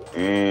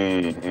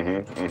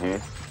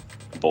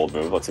 Bold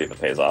move. Let's see if it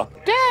pays off.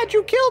 Dad,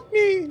 you killed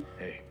me.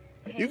 Hey.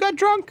 You got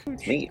drunk.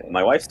 Me,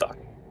 my wife's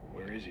talking.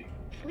 Where is he?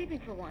 Sleeping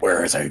for once.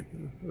 Where is he?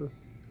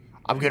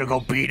 I'm gonna go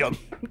beat him.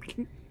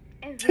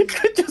 I'm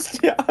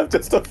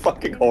just a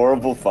fucking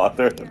horrible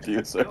father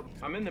abuser.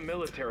 I'm in the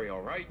military,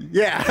 all right?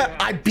 Yeah,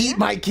 I beat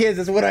my kids.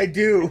 That's what I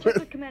do.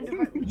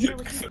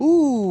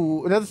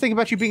 Ooh, another thing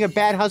about you being a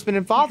bad husband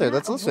and father.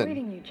 Let's listen.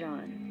 Avoiding you,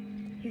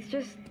 John. He's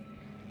just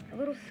a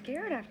little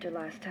scared after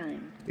last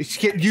time.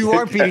 You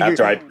are beating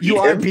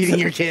beating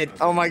your kid.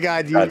 Oh my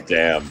God! God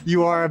damn.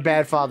 You are a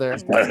bad father.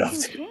 Not enough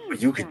to,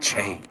 but you could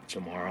change.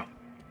 Tomorrow.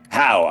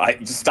 How? I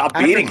just stop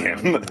beating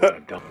him.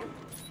 Tomorrow.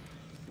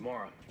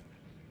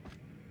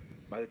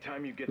 By the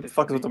time you get What the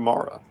fuck is with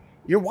Tamara?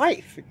 Your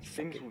wife.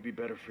 Things will be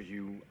better for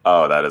you.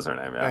 Oh, that is her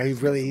name. Yeah.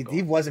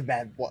 He was a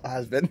bad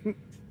husband.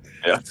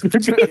 Yeah. I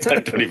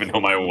don't even know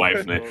my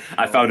wife's name.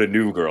 I found a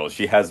new girl.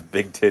 She has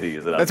big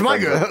titties. And That's my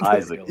girl.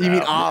 Isaac. You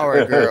mean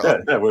our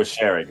girl? We're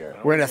sharing her.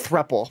 We're in a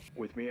throuple.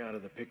 With me out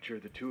of the picture,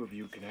 the two of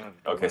you can have.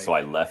 Okay, so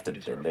I left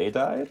and then they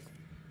died.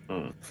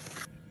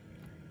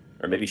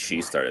 Or maybe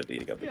she started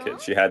beating up the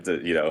kids. She had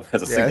to,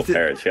 as a single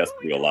parent, she has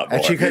to do a lot more.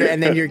 And she could,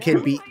 and then your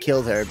kid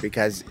killed her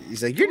because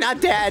he's like, "You're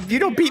not Dad. You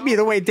don't beat me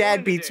the way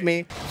Dad beats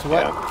me." So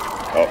what?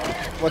 Yeah. Oh.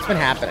 What's been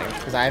happening?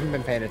 Because I haven't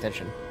been paying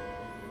attention.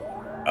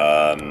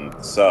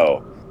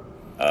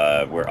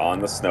 We're on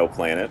the snow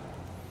planet,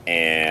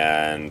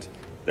 and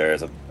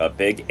there's a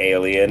big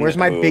alien. Where's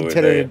my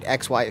big-titted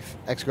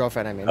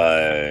ex-girlfriend? I mean.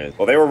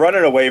 Well, they were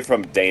running away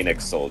from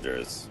Danik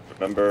soldiers.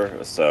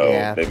 Remember? So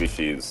yeah. maybe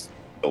she's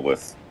still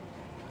with.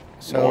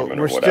 So Norman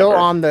or we're whatever. still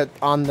on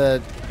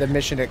the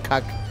mission to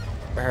cuck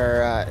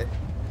her.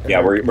 Yeah,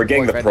 we're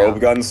getting the boyfriend probe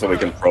now. gun so we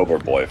can probe her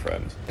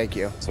boyfriend. Thank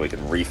you. So we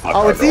can refuck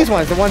Oh, our it's these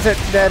girlfriend. ones, the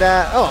ones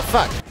that oh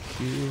fuck.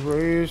 You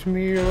raise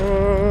me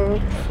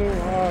up so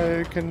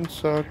I can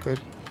suck a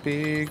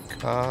big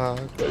cock.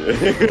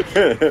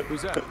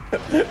 Who's that?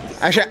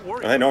 Actually,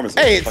 Hey, Norman's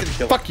hey, fucking it's,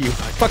 kill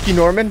fuck you,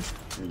 Norman.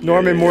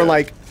 Norman, more Yeah.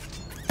 like,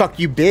 fuck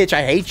you, bitch.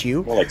 I hate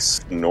you. More like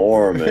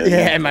Norman.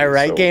 Yeah, am I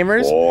right, So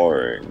gamers?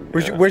 Boring.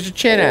 Where's your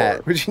chin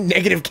at? Where's your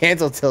negative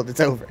cancel tilt? It's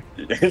over.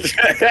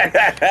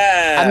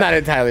 I'm not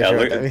entirely sure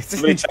what that means.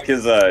 Somebody check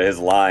his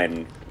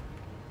line.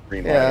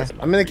 Green line. Yeah, or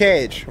something. I'm in the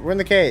cage. We're in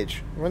the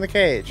cage. We're in the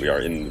cage. We are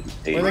in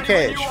We're in the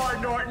cage. You are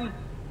Norton.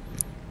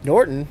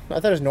 Norton? I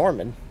thought it was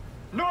Norman.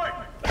 Norton.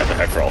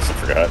 I also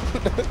forgot.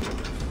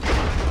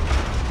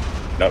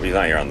 No, he's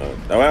not here on the.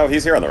 Oh, well,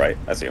 he's here on the right.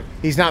 I see him.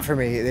 He's not for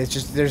me. It's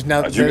just there's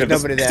nobody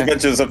This there.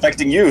 bench is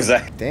affecting you,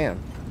 Zach. Damn.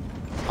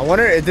 I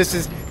wonder if this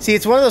is. See,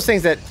 it's one of those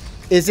things that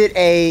is it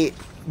a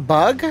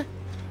bug,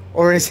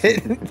 or is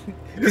it?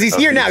 Because he's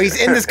here now. He's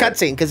in this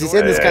cutscene. Because he's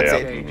in this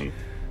cutscene. Mhm.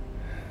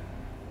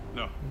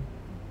 No.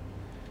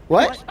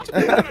 What?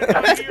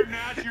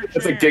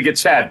 It's a Giga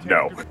Chad.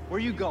 No. Where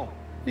you going?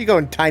 You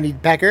going, tiny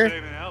pecker?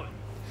 Save an alley.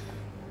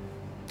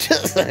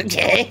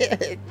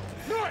 Okay.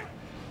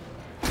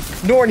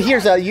 Norton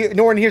here's a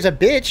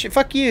bitch.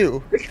 Fuck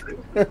you,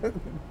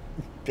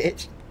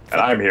 bitch. And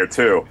I'm here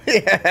too.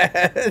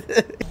 Yeah.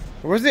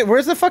 Where's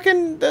the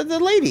fucking the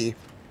lady?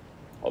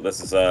 Well, this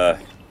is it. All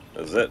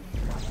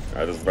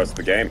right, this is the rest of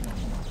the game.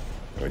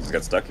 We just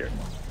got stuck here.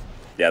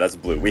 Yeah, that's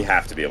blue. We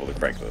have to be able to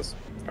crank this.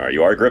 All right,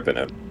 you are gripping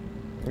it.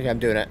 Yeah, I'm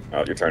doing it.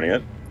 Oh, you're turning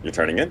it. You're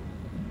turning it.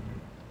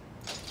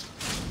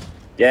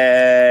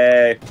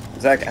 Yay!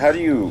 Zach, how do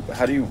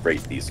you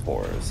rate these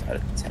scores out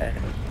of 10?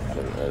 Out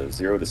of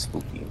 0 to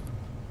spooky.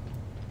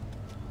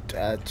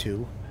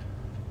 2.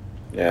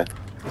 Yeah.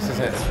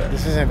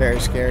 This isn't very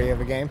scary of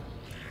a game.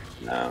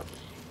 No.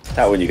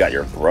 Not when you got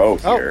your bro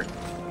Oh. here.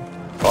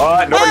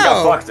 Oh, no one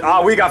got fucked.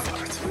 Oh, we got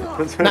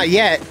fucked. Not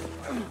yet.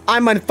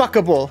 I'm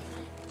unfuckable.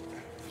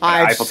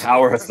 Eiffel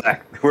Tower,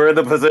 Zach. We're in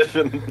the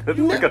position.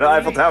 Look at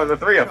Eiffel Tower, the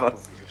three of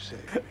us.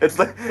 It's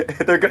like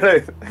they're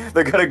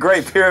gonna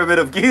Great Pyramid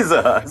of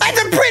Giza.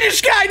 That's a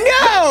British guy.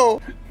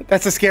 No.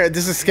 That's the scary. This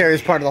is the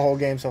scariest part of the whole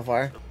game so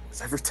far.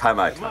 Every time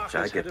I touch,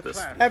 I get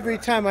this. Every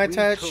time I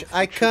touch,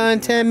 I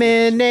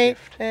contaminate,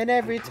 and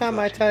every time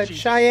I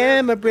touch, I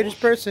am a British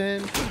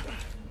person.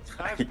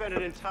 I've spent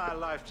an entire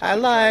lifetime I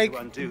like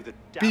trying to undo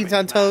the beans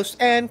on toast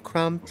and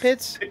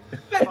crumpets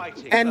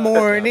fighting and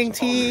morning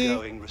tea.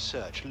 ongoing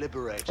research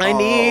liberating. I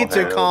need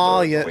to hail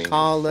call the you queen.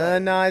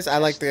 colonize. I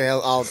like the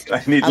hail.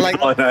 I need to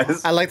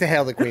colonize. I like the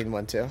hail the queen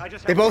one too. I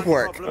just They have both one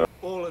work. problem,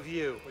 all of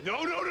you. No.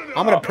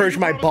 I'm gonna purge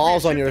my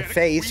balls on your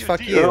face.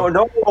 Fuck you. No,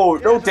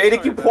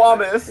 Datic, you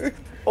promised.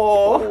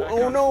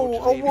 Oh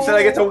no! You said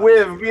I get to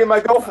win, me and my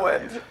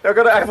girlfriend. They're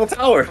gonna Eiffel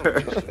Tower.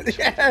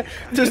 Yeah,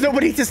 there's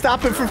nobody to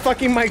stop him from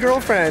fucking my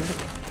girlfriend.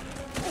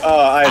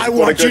 I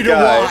want you to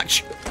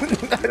watch.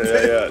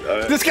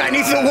 Yeah. This guy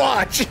needs to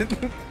watch.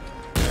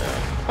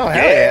 Oh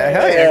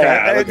hell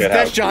yeah! Look at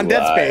That's how John cool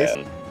Dead I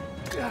Space.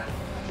 am.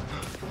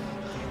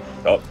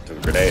 Oh, took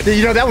a grenade.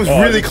 You know that was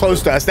Oh, really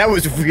close to us. That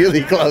was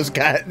really close,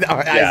 guy. Yeah.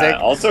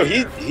 Isaac. Also,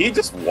 he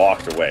just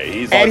walked away.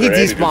 He's And on he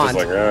grenade, despawned.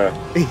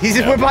 Just like, He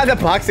just went by the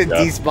box and Yeah.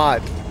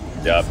 despawned.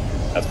 Yep.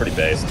 That's pretty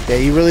based. Yeah,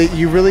 you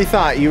really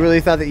thought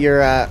that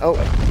you're oh,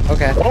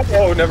 okay.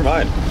 Oh, never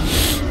mind.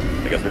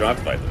 I guess we don't have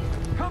to fight them.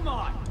 Come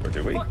on. Or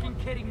do we? Fucking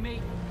kidding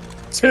me?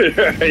 You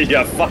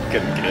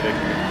fucking kidding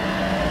me.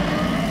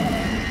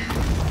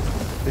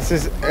 This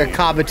is a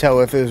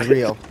Kabuto if it was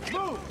real.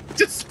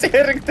 Just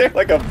standing there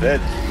like a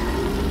bitch.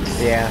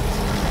 Yeah.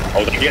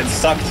 Oh, they're getting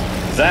sucked.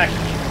 Zach.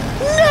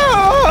 No!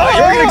 Oh,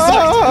 you're getting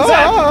sucked.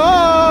 Zach.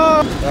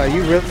 Oh,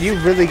 you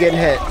really getting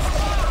hit.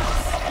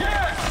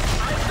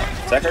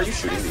 Zach, are you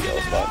shooting the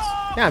yellow spots?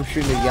 Yeah, I'm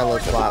shooting the yellow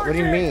spot. What do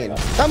you mean?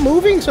 Stop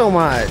moving so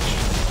much.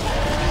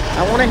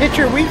 I want to hit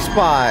your weak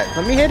spot.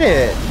 Let me hit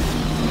it.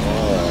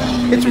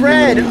 It's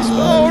red.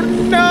 Oh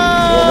no!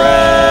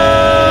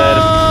 Red.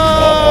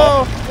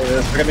 Oh,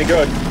 they're sucking me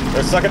good.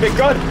 They're sucking me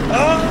good.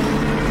 Oh.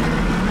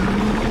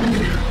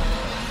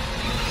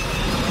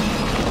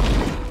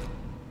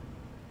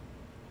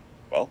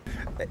 Well.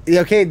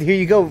 Okay, here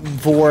you go,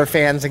 Vor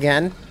fans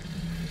again.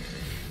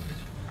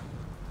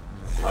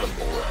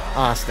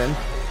 Austin.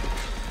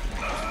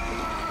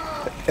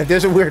 If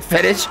there's a weird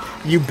fetish,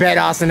 you bet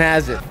Austin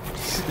has it.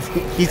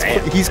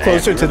 He's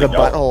closer to the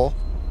butthole.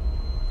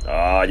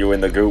 Ah, you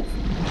in the goop.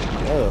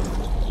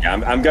 Oh. Yeah,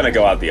 I'm gonna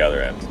go out the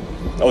other end.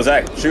 Oh,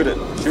 Zach, shoot it.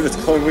 Shoot it.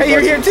 Hey,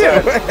 you're here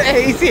too.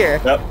 Hey, he's here.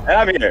 Yep,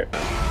 I'm here.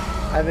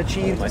 I've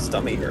achieved My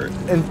stomach hurt.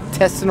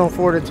 intestinal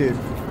fortitude.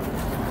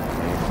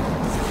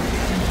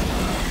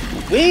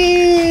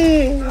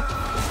 Whee!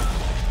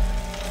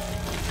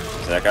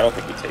 Zach, I don't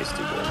think you taste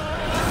too good.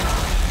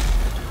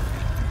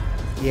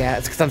 Yeah,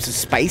 it's because I'm so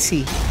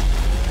spicy.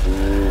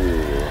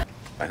 Ooh.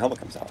 My helmet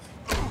comes off.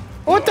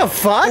 What the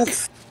fuck?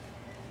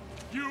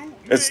 You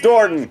It's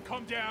Jordan.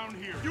 come down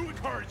here. You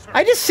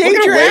I just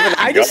saved your ass.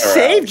 I just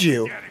saved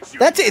you.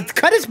 That's it.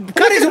 Cut his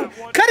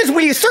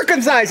weave.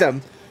 Circumcise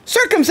him.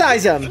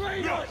 Circumcise him.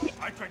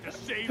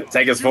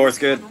 Take his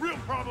foreskin.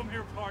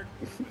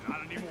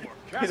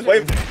 He's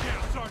waving.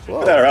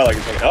 Put that around like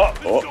he's like,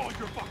 oh.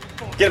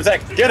 Get him,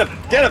 Zach. Get him.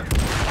 Get him.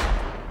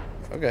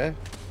 Okay.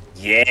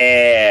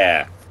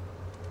 Yeah.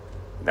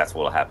 That's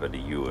what'll happen to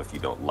you if you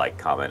don't like,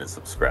 comment, and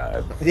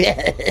subscribe.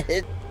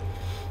 Yeah.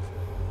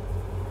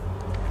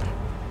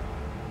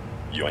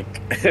 Yoink.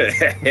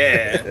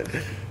 Yeah.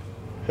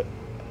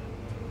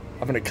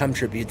 I'm gonna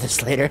contribute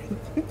this later.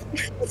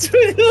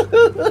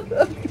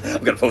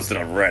 I'm gonna post it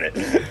on Reddit.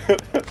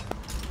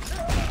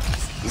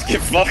 Just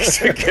get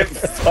fucked. Get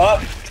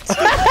fucked.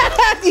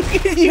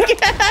 you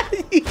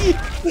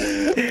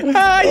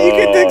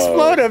can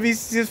explode him.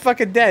 He's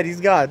fucking dead.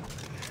 He's gone.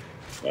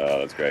 Oh,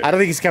 that's great. I don't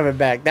think he's coming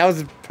back. That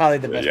was probably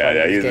the best part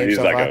of this game he's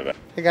so not far. coming back.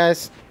 Hey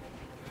guys.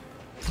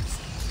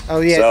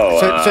 Oh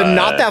yeah. So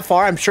not that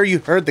far. I'm sure you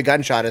heard the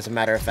gunshot. As a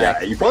matter of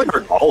fact. Yeah, you probably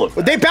heard all of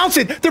it. They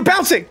bouncing. They're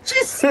bouncing.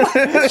 She's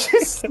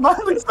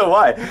smiling. So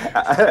why?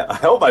 I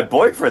hope my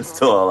boyfriend's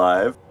still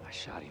alive. I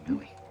shot him,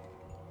 Millie.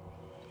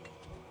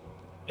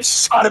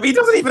 Shot him. He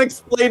doesn't even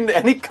explain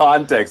any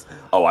context.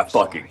 Oh, I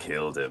fucking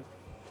killed him.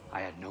 I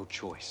had no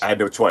choice. I had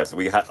no choice.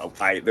 We had.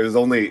 There's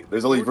only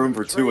room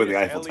for two in the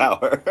Eiffel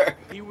Tower.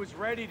 He was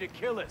ready to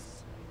kill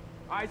us.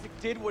 Isaac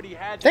did what he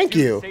had to Thank do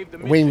you, to save the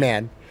mission.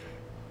 wingman.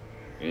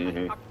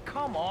 Oh,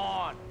 come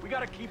on, we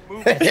gotta keep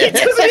moving. He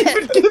doesn't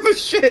even give a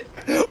shit.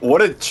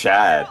 What a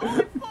Chad.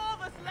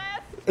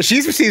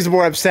 She seems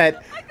more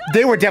upset.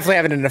 They were definitely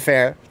having an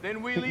affair.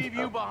 Then we leave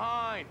you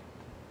behind.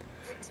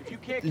 If you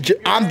can't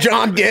I'm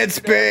John Dead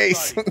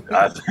Space.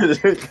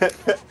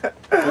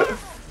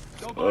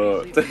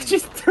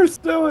 They're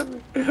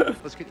snowing.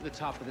 Let's get to the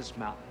top of this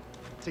mountain.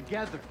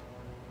 Together.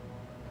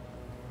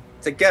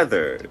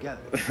 Together.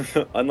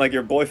 Unlike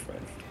your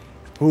boyfriend.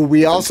 Who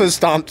we also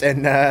stomped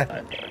and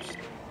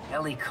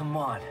Ellie, come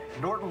on.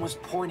 Norton was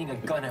pointing a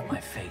gun at my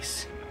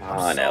face. Come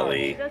on,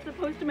 Ellie. That's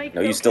supposed to make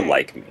No, you still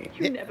like me.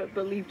 You never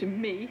believed in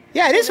me.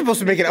 yeah, it is supposed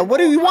to make it. What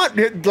do you want?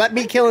 Let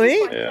me kill me?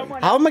 Yeah.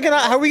 How are we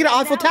gonna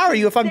Eiffel Tower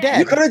you if I'm You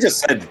dead? could have just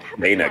said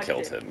Dana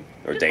killed him.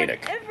 Or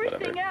Danik.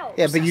 Whatever.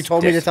 Yeah, but you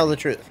told me to tell the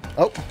truth.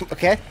 Oh,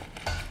 okay.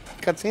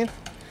 Cutscene.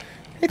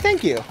 Hey,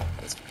 thank you.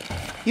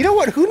 You know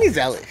what? Who needs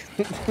Ellie?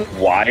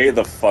 Why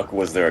the fuck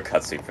was there a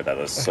cutscene for that?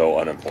 That's so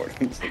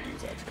unimportant.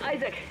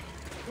 Isaac,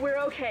 we're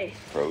okay.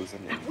 Frozen.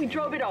 We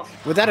drove it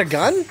off. Was that a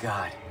gun?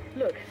 God.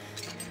 Look,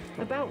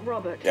 about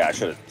Robert. Yeah, you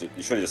should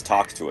have just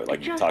talked to it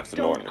like you talked to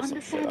Norton or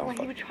some shit. I don't understand why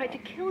he would try to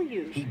kill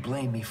you. He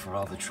blamed me for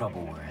all the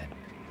trouble we're in.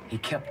 He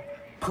kept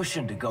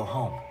pushing to go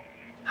home.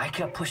 I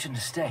kept pushing to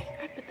stay.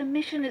 Right, but the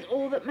mission is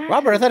all that matters.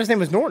 Robert, I thought his name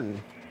was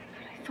Norton.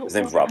 His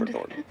name's Robert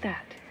Norton.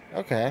 That.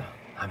 Okay.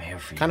 I'm here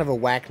for you. Kind of a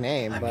whack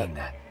name, I but mean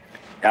that.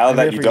 Now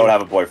that you don't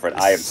have a boyfriend,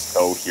 I am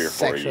so here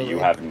for Sexually. you. You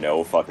have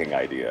no fucking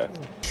idea.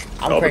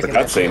 I'm Over the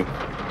cranking that shit.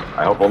 cutscene.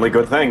 I hope only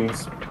good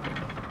things.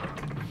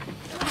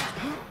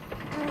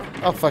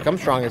 Oh fuck, I'm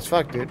strong as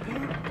fuck, dude.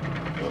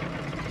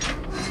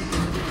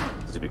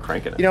 To be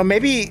cranking it. You know,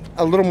 maybe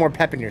a little more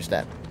pep in your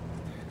step.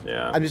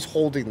 Yeah. I'm just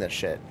holding this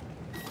shit.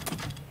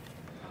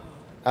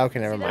 Okay,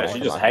 never mind. Yeah,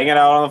 she's just hanging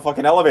out on the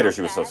fucking elevator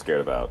she was so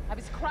scared about. I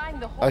was crying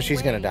the whole Oh,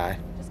 she's gonna way. die.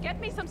 Just get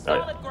me some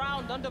solid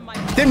ground under my.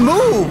 Then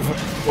move!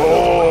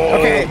 Oh.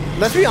 Okay,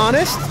 let's be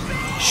honest.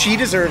 She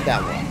deserved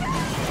that one.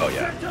 Oh,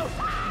 yeah.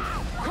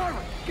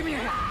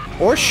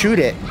 Or shoot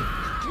it.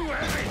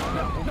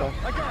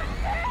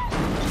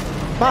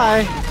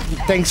 Bye.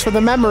 Thanks for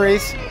the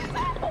memories.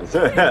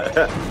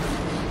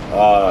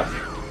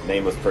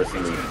 Nameless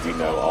person we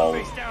know all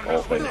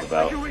things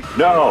about.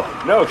 No!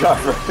 No,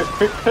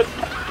 Godfrey!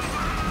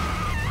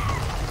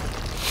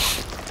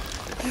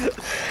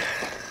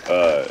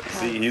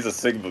 See, he's a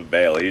Sigma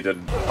male. He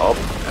didn't. Oh,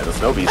 and the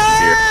snow beast is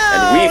here,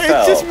 and we fell.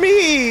 It's just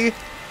me.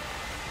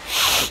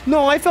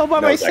 No, I fell by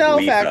No, myself,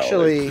 we fell.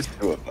 actually. It's just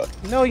two of us.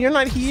 No, you're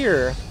not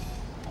here.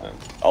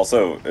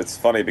 Also, it's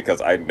funny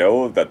because I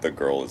know that the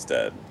girl is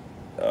dead,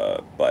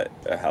 but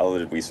how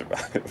did we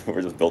survive?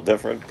 We're just built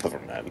different because we're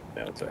men.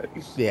 Yeah, that's right.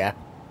 Yeah,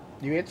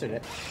 you answered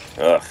it.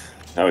 Ugh.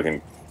 Now we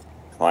can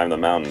climb the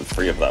mountain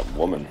free of that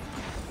woman.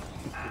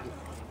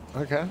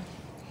 Okay.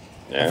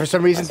 Yeah. For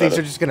some reason, I said things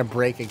it. are just gonna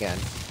break again.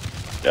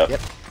 Yep. Yep.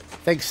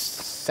 Thanks,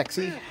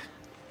 sexy.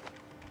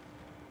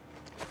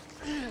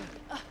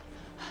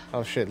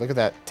 Oh shit! Look at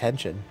that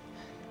tension.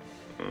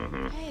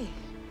 Mm-hmm. Hey,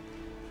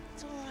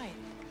 it's all right.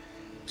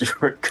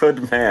 You're a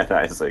good man,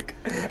 Isaac.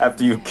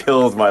 After you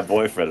killed my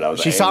boyfriend, I was.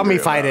 She saw me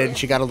angry fight about it, and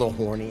she got a little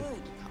horny.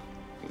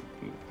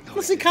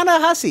 Listen, kind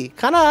of hussy.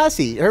 Kind of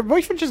hussy. Her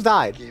boyfriend just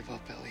died. Gave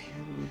up, Ellie.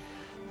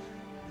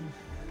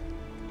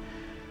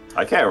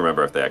 I can't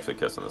remember if they actually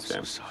kissed in this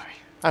game. Sorry.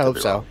 I hope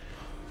so.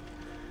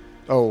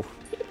 Oh.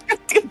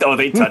 Oh,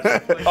 they touched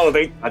it. Oh,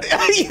 they touched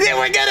it. They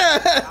were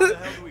gonna.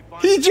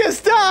 He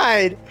just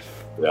died.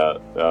 Yeah,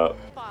 yeah.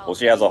 Well,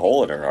 she has a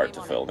hole in her heart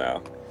to fill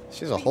now.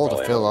 She has a hole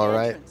to fill, all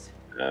right.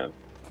 Yeah.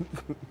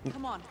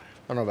 Come on. I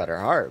don't know about her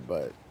heart,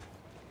 but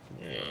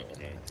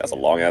That's a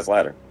long ass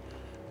ladder.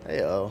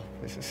 Hey-oh.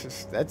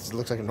 That just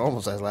looks like a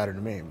normal size ladder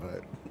to me,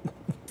 but...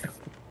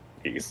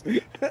 Peace.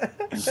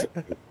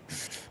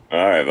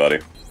 Alright, buddy.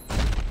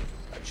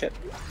 Oh, shit.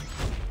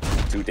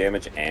 2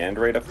 damage and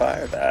rate of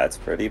fire. That's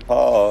pretty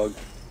pog.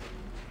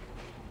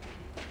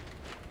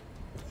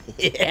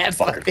 Yeah,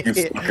 fucker, you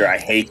fucker. I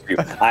hate you.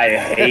 I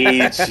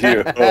hate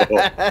you.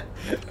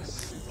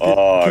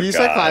 Oh, can you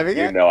start climbing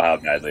you it? know how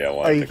badly I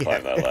want to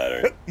climb that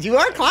ladder. You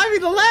are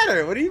climbing the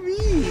ladder. What do you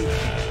mean?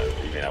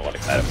 You mean I want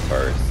to climb it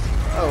first?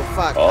 Oh,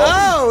 fuck.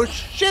 Oh,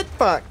 shit,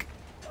 fuck.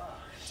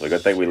 It's a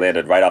good thing we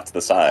landed right off to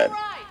the side.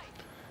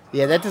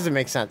 Yeah, that doesn't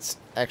make sense,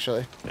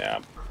 actually. Yeah.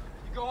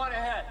 You go on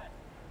ahead.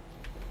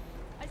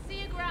 I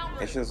see a ground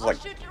They should just, like,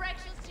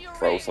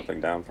 throw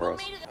something down for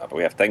us. But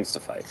we have things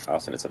to fight.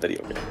 Austin, it's a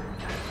video game.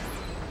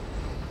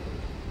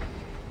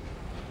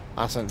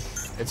 Austin,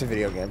 it's a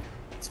video game.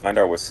 Let's find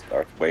our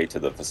way to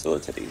the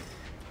facility.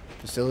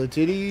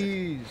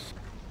 Facilities.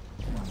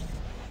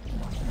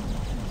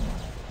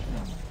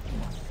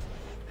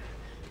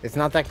 It's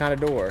not that kind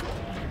of door.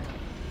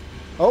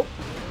 Oh.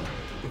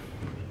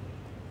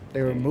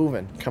 They were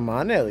moving. Come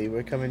on, Ellie.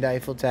 We're coming to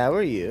Eiffel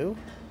Tower, you.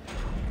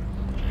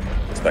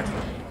 Expect.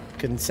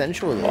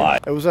 Consensually. Why?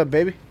 Hey, what's up,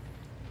 baby?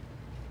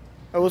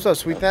 Oh, what's up,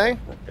 sweet thing?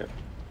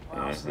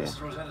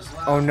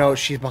 Oh, no,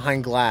 she's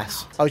behind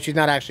glass. Oh, she's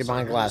not actually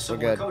behind glass. We're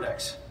good.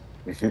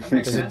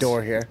 There's a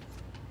door here.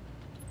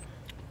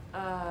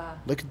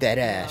 Look at that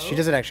ass. She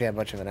doesn't actually have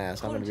much of an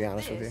ass, I'm going to be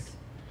honest with you.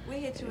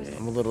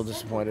 I'm a little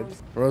disappointed.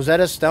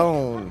 Rosetta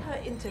Stone. Cut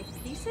her into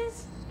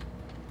pieces?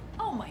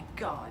 Oh my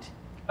god.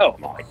 Oh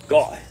my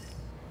god.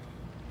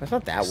 That's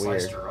not that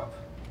weird.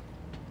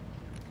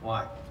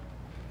 Why?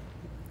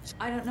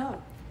 I don't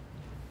know.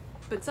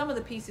 But some of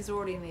the pieces are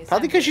already in the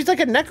Probably because she's like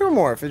a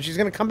necromorph and she's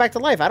going to come back to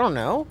life. I don't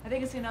know. I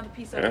think I see another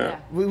piece over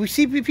there. We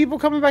see people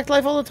coming back to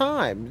life all the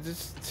time.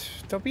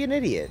 Just don't be an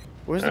idiot.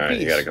 Where's the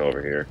piece? You gotta go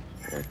over here.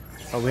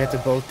 Oh, we have to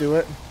both do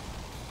it?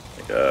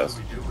 I guess.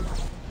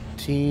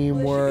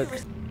 Teamwork.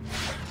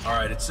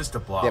 Alright, it's just a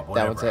blob. Yep,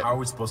 whatever. that one's it. How are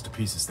we supposed to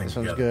piece this thing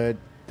together? Good.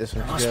 This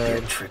one's Must good.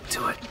 be a trick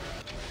to it.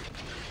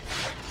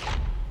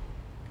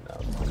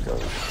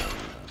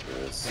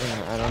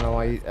 I don't know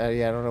why.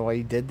 Yeah, I don't know why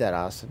you did that,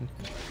 Austin.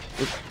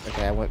 Oops.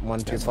 Okay, I went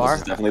one too far.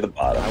 This is definitely the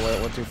bottom. I went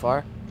one too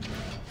far.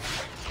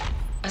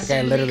 Okay,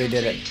 I literally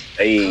did it.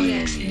 Hey.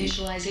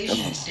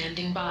 Initialization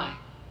standing by.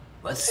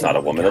 It's not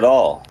a woman at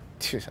all.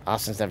 Dude,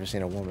 Austin's never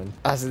seen a woman.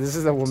 Austin, this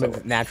is a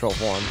woman's natural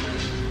form.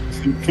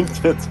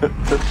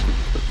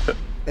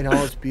 In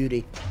all its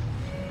beauty.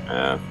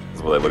 Yeah,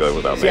 that's what they look like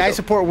without See, I makeup.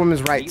 support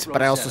women's rights,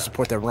 but I also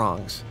support their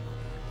wrongs.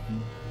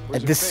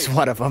 And this is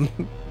one of them.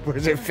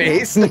 Where's her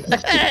face?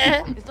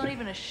 It's not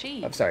even a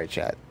she. I'm sorry,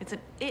 chat. It's an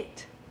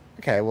it.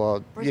 Okay,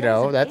 well, Or you is that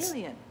know, an that's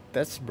alien?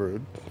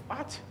 rude.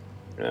 What?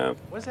 Yeah.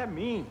 What does that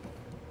mean?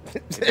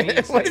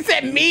 What does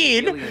that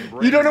mean?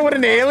 You don't know what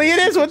an alien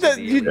is? What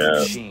the? You,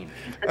 Yeah.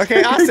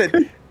 Okay,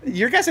 Austin,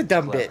 your guy's a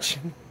dumb bitch.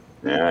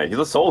 Yeah, he's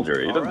a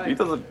soldier. He doesn't. He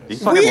doesn't. He We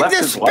fucking left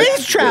did his wife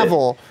space for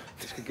travel.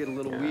 This could get a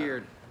little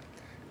weird.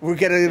 We're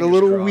getting a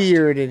little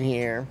weird in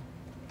here.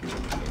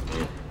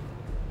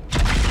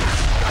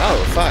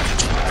 Oh fuck!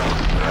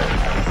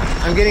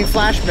 I'm getting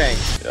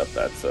flashbangs. Yep,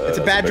 that's. It's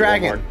a bad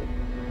dragon.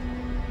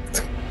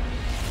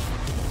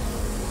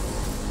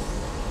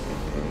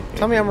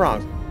 Tell me I'm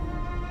wrong.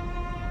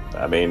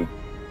 I mean,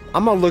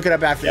 I'm gonna look it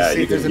up after to see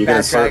you if there's can a bad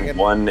insert dragon.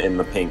 one in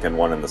the pink and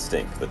one in the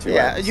stink. The two.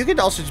 Yeah, ends. you could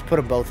also just put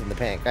them both in the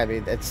pink. I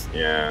mean, it's.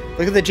 Yeah.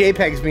 Look at the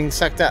JPEGs being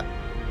sucked up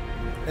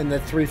in the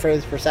 3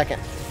 frames per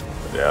second.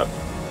 Yeah.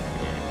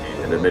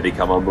 And then they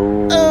become a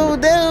moon. Oh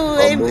no,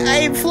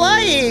 I'm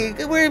flying.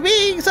 We're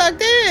being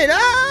sucked in.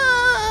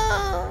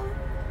 Ah!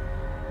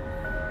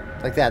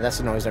 Like that. That's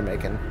the noise they're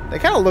making. They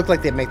kind of look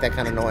like they make that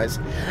kind of noise.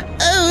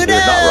 Oh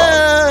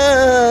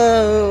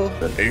no!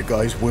 Hey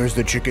guys, where's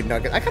the chicken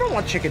nugget? I kind of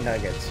want chicken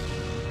nuggets.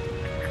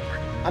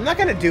 I'm not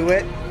gonna do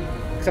it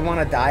because I'm on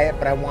a diet,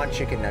 but I want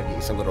chicken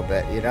nuggets a little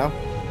bit. You know?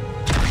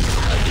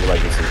 I do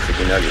like some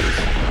chicken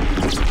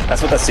nuggets.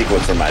 That's what that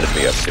sequence reminded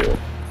me of too.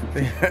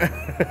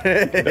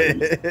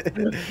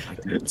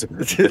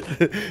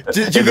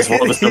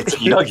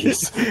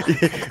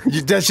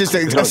 That's just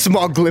a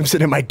small glimpse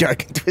into my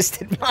dark and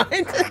twisted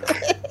mind.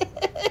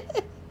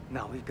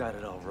 No, we've got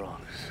it all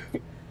wrong.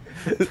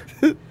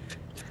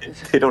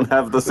 They don't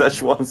have the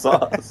Szechuan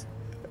sauce.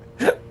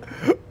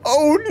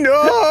 Oh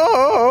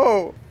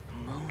no!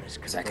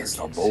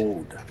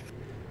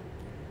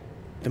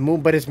 The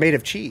moon, but it's made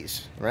of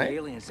cheese, right?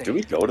 Do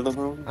we go to the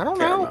moon? I don't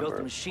know.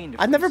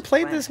 I've never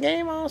played this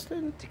game,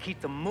 Austin. To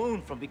keep the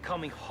moon from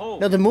becoming whole.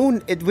 No, the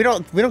moon. We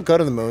don't go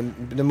to the moon.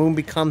 The moon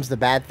becomes the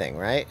bad thing,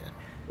 right?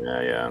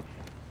 Yeah, yeah.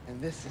 And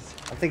this is.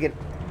 I'm thinking.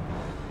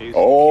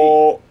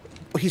 Oh.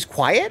 He's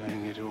quiet.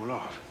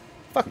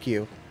 Fuck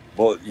you.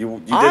 Well,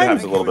 you did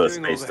have a little bit of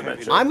space to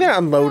mention. I'm gonna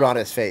unload on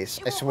his face.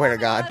 I swear to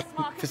God.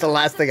 It's the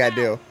last thing I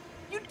do.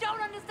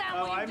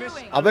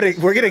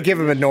 We're gonna give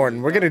him a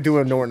Norton. We're gonna do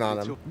a Norton on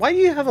him. Why do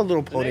you have a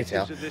little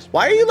ponytail?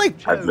 Why are you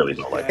like? I really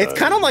don't like It's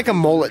kind of like a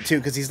mullet too,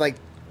 because he's like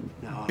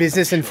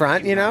business in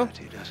front, you know.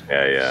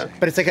 Yeah.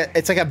 But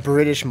it's like a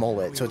British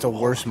mullet, so it's a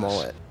worse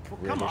mullet.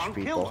 British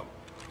people.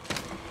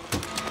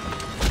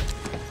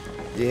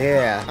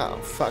 Yeah. Oh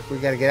fuck, we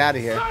gotta get out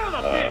of here.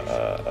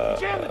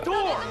 Jam the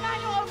door.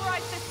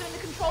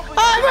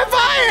 I'm on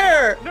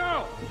fire!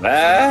 No.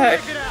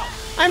 Back.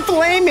 I'm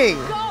flaming.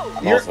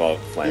 I'm also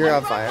flaming. You're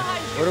on fire.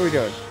 What are we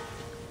doing?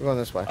 We're going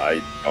this way.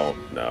 I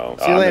don't know.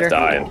 See you later. I'm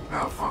dying.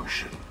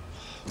 Malfunction.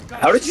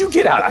 How did you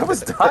get out? I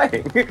was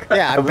dying.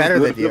 Yeah, I'm better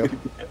than you.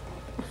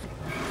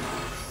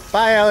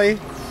 Bye, Ellie.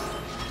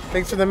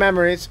 Thanks for the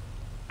memories.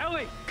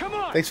 Ellie, come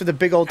on. Thanks for the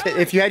big old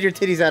if you had your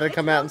titties out, I'd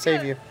come out and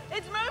save you.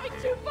 It's moving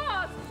too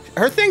fast.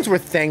 Her things were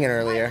thinging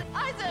earlier.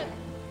 Isaac,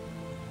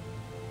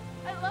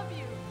 I love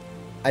you.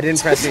 I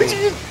didn't press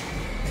E.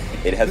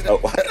 It has. Oh,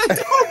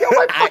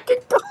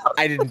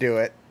 I didn't do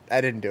it.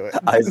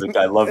 Isaac,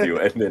 I love you,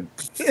 and then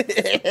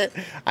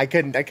I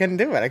couldn't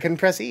do it. I couldn't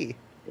press E.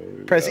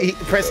 Press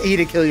E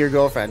to kill your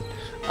girlfriend.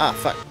 Ah,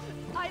 fuck.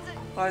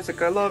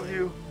 Isaac, I love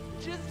you.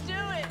 Just do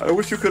it. I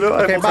wish you could have.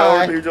 Okay,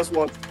 power bye. you just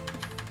once.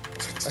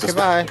 Okay,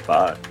 bye.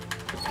 Bye.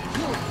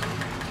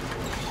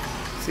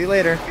 See you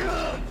later.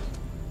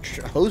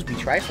 Hoseby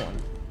trifling.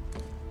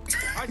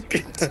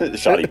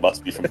 Shotty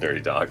must be from Dirty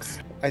Dogs.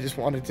 I just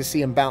wanted to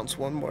see him bounce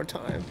one more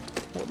time.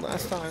 One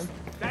last time.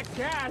 That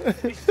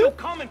gas is still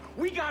coming.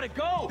 We gotta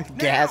go.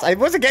 Gas? I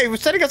wasn't getting. He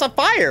was setting us on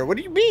fire. What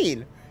do you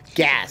mean?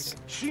 Gas.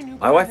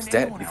 My wife's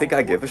dead. You think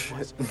I give a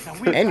shit?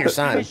 And your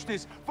son.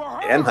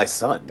 And my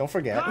son. Don't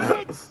forget.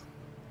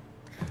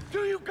 Do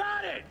you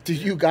got it? Do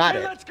you got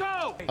it? Let's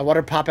go. I want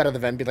her to pop out of the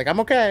vent and be like, I'm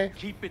okay.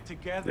 Keep it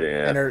together.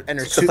 Yeah. And her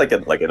It's suit,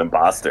 just like an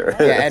imposter.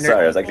 Yeah, and Sorry,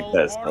 her- I was like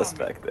a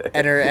suspect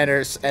there. and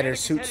her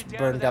suit's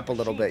burned up a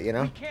little bit, you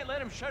know. We can't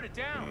let him shut it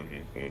down.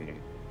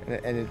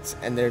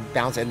 And they're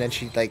bouncing, and then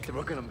she like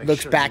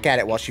looks back at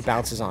it while she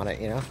bounces on it,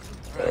 you know.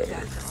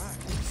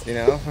 You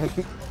know.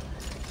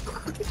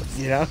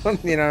 You know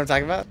what I'm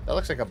talking about? That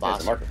looks like a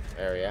boss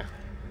area.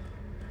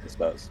 This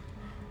does.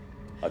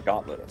 A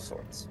gauntlet of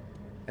sorts.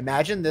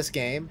 Imagine this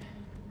game,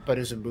 but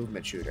it was a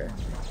movement shooter,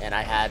 and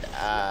I had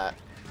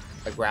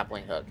a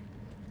grappling hook.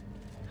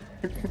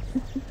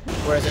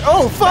 Where is it?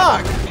 Oh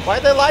fuck!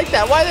 Why'd they like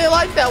that? Why they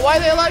like that? Why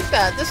they like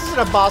that? This isn't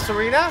a boss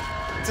arena.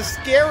 It's a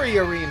scary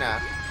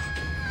arena.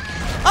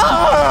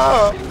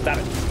 Oh! Stop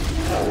it.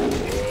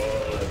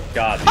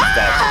 God, he's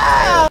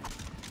Ah!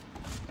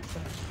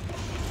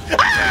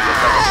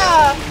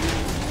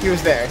 Ah! He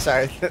was there.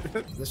 Sorry.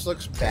 This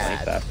looks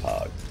bad. That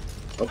pog.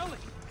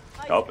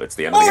 Oh, it's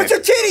the end of Oh, the it's her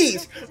game.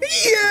 titties!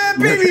 Yeah,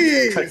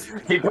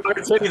 baby! He put her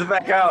titties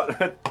back out.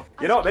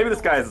 You know, maybe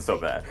this guy isn't so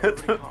bad.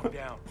 Calm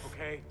down,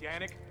 okay,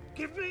 Danik?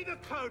 Give me the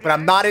code. But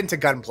I'm not into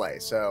gunplay,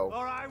 so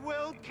Or I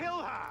will kill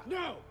her.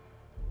 No.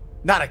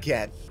 not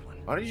again.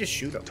 Why don't you just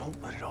shoot him? Don't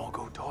let it all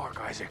go dark,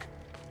 Isaac.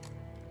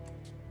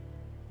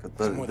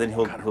 Then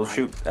he'll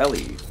shoot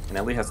Ellie, and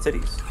Ellie has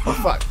titties. Oh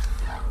fuck!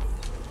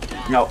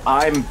 Now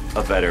I'm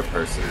a better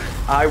person.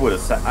 I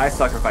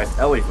sacrificed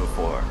Ellie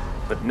before,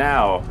 but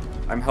now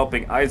I'm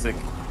helping Isaac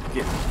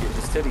get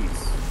his titties,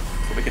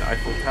 so we can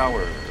Eiffel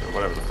Tower or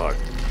whatever the fuck.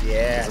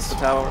 Yeah. Is this the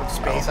tower?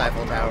 Space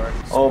Eiffel Tower.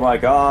 Oh my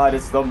God!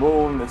 It's the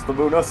moon. It's the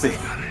Moonussi.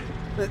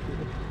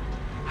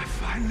 I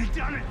finally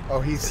done it. Oh,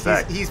 he's You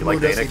like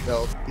Moonussi Danik?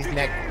 build. He's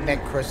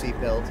neck Crusy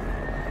build.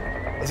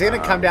 Is he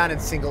gonna come down and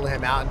single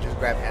him out and just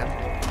grab him?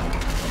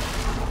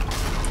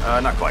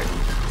 Not quite.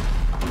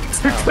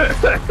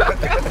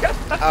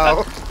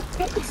 Oh.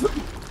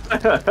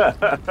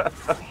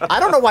 I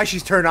don't know why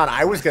she's turned on.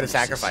 I was gonna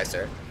sacrifice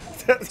her.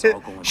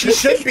 She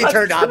shouldn't be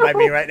turned on by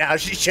me right now.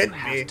 She shouldn't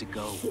be.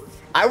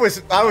 I was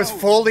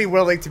fully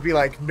willing to be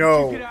like,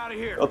 no.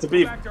 Well, to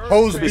be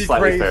Hoseby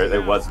slightly crazy. fair,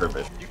 it was her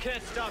mission. You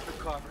can't stop her,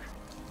 Carver.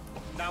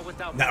 Not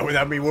without Not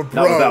without me. We're bros.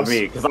 Not without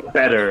me, because I'm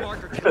better.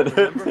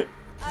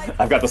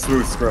 I've got the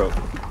smooth stroke.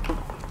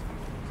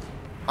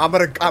 I'm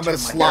gonna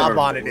slob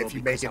on it if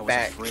you make it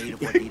back.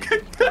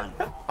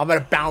 I'm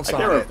gonna bounce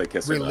on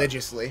it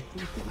religiously.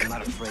 I'm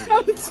not afraid.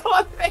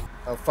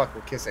 Oh fuck,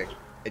 we're kissing,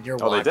 and you're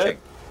Oh, watching. they did.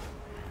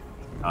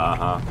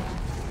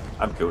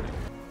 I'm cooting.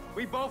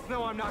 We both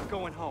know I'm not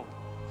going home.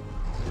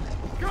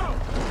 Go!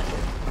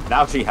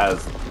 Now she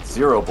has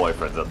 0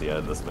 boyfriends at the end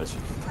of this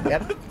mission.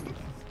 Yep.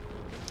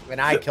 And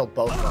I killed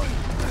both of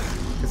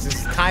them. This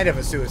is kind of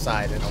a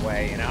suicide in a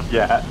way, you know?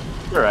 Yeah,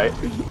 you're right.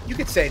 You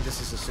could say this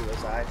is a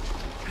suicide.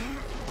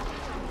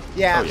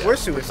 Yeah, Oh, yeah. we're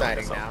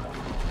suiciding now.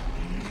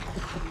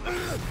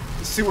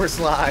 Sewer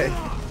slide.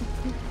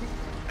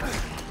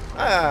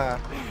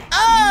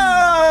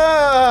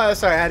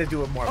 Sorry, I had to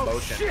do it more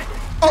motion.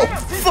 Oh,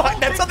 fuck,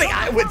 that's something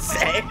I would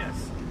say.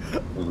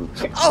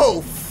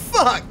 Oh,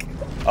 fuck.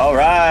 All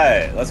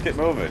right, let's get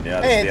moving. Yeah,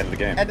 that's And the end of the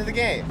game. End of the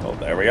game. Oh,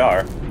 there we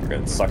are. We're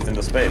getting sucked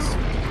into space.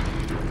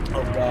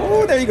 Oh, God.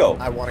 Oh, there you go.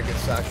 I want to get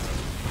sucked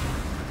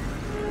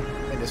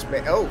into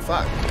space. Oh,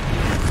 fuck.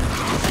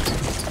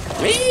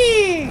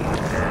 Whee!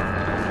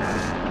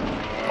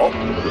 Oh,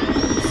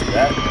 see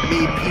that?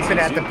 Me peeping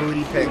at the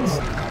booty pigs.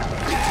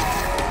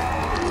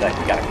 Zach,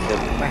 you gotta kill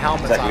him. My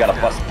helmet's Zach, you off gotta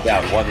now. bust him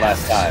down one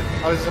last time.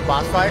 Oh, this is a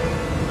boss fight?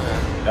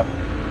 Yep.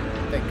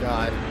 Thank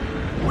God.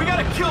 We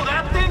gotta kill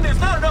that thing. There's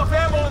not enough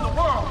ammo in the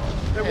world.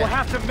 Then we'll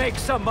have to make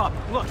some up.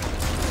 Look.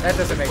 That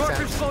doesn't make Markers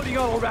sense. floating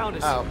all around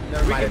us. Oh,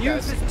 never mind. We can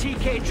use this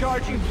TK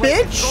charging plate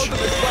and Bitch! throw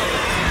them as well.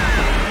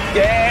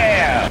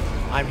 Yeah!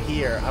 I'm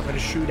here. I'm gonna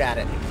shoot at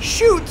it.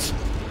 Shoot!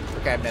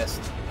 Okay, I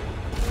missed.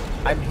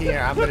 I'm here.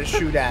 I'm gonna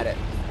shoot at it.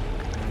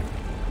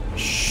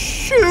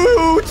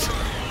 Shoot!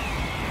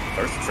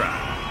 First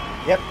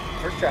try. Yep,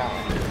 first try.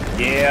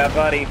 Yeah,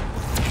 buddy.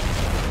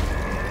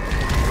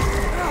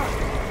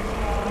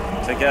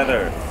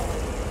 Together.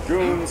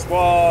 Goon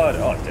Squad.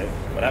 Oh, dude.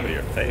 What happened to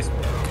your face, bro?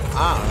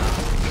 I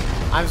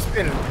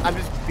don't know. I'm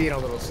just being a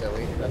little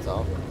silly, that's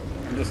all.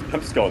 I'm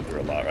just going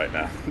through a lot right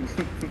now.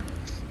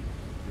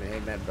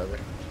 Amen, brother.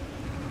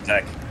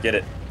 Zach, get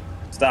it.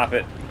 Stop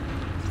it.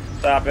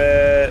 Stop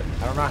it.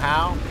 I don't know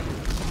how.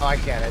 Oh, I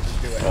can't. I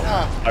just do it.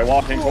 Oh, by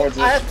walking towards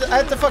it. I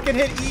have to fucking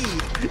hit E.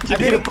 I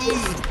hit E.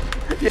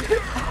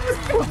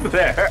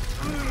 There.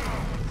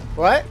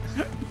 What?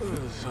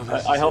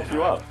 I helped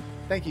you out.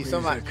 Thank you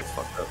so much.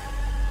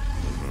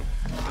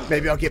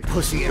 Maybe I'll get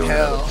pussy in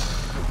hell.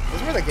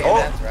 Those were the game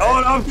ends, right?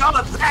 Oh no,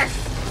 God, Zach!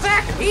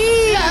 Zach!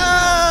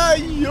 Yeah!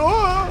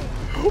 Yeah!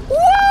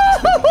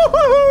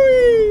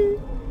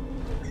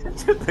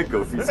 The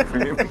goofy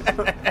scream.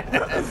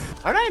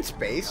 Aren't I in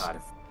space? God.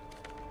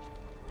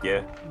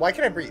 Yeah. Why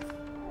can't I breathe?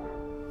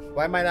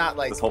 Why am I not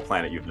like... This whole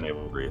planet you've been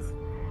able to breathe.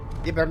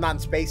 Yeah, but I'm not in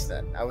space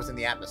then. I was in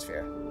the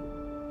atmosphere.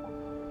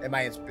 Am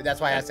I in... That's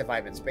why I asked if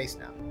I'm in space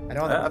now.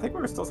 I think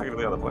we're still taking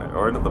the other planet.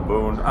 Or into the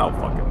moon. I don't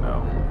fucking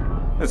know.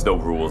 There's no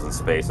rules in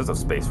space. There's no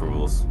space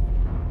rules.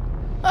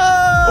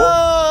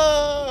 Oh!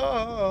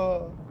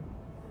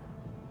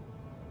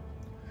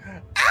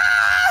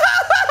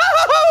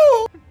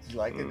 Did you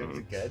like it? Was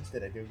it good?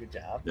 Did I do a good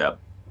job? Yep.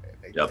 Okay,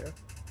 thank Yep. you.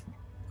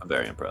 I'm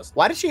very impressed.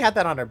 Why did she have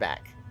that on her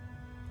back?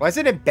 Why is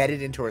it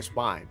embedded into her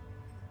spine?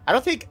 I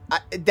don't think...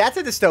 that's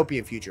a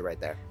dystopian future right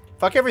there.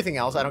 Fuck everything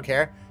else. I don't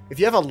care. If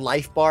you have a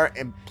life bar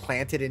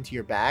implanted into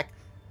your back...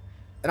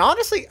 And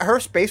honestly, her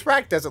space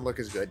rack doesn't look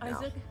as good now.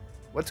 Isaac?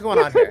 Dwhat's going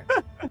on here?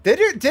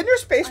 Didn't her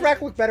space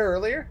rack look better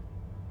earlier?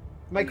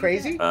 Am I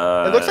crazy?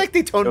 It looks like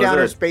they toned down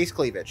her space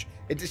cleavage.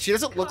 She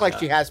doesn't look like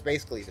she has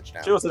space cleavage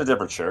now. She was in a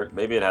different shirt.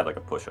 Maybe it had like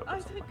a push-up or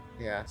something.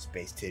 Yeah,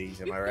 space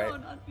titties, am I right?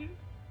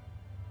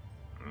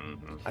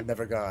 I'm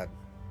never gone.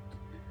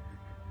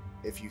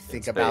 If you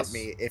think about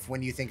me,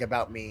 when you think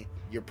about me,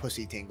 your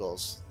pussy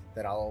tingles,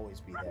 then I'll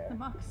always be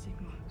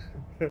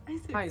there.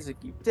 Isaac,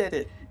 you did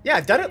it. Yeah,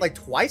 I've done it like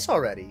twice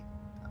already.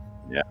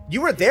 Yeah.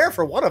 You were there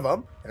for one of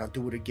them, and I'll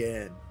do it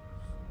again.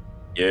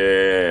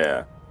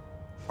 Yeah.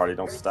 Party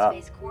don't stop.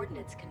 Space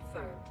coordinates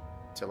confirmed.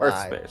 Till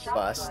I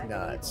bust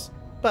nuts.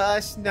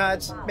 Bust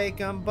nuts, make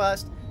them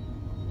bust.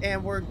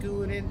 And we're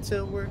gooning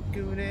till we're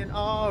gooning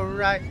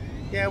alright.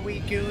 Yeah, we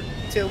goon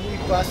till we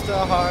bust the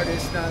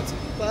hardest nuts.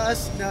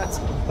 Bust nuts,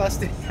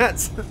 busting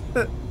nuts.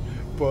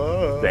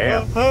 Bust.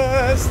 Damn.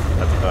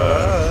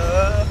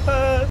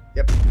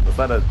 Yep. Was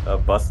that a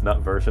bust nut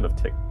version of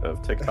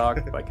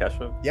TikTok by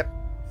Kesha? Yep.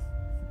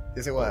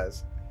 Yes, it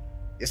was.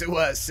 Yes, it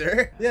was,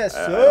 sir. Yes,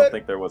 sir. I don't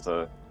think there was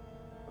a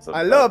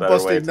I love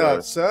busting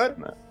nuts, son.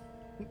 No.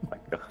 My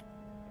God.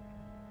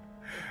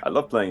 I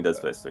love playing Dead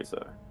Space 3,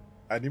 sir.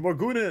 I need more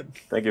goonin.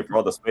 Thank you for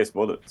all the space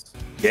bullets.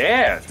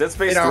 Yeah, Dead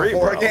Space 3, our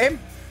horror bro. game?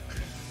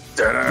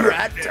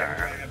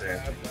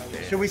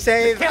 Should we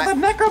save...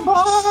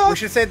 We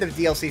should save the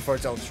DLC for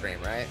its own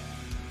stream, right?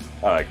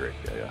 Oh, I agree.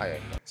 Yeah. Okay.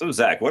 So,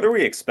 Zach, what are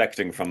we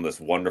expecting from this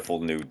wonderful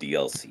new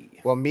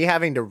DLC? Well, me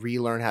having to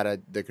relearn how to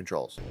the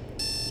controls.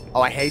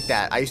 Oh, I hate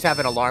that. I used to have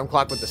an alarm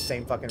clock with the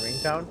same fucking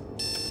ringtone.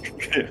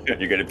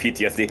 You're getting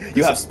PTSD.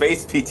 You have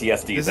space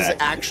PTSD. This Zach.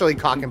 is actually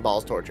cock and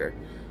balls torture.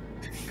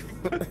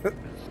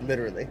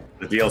 Literally.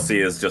 The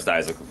DLC is just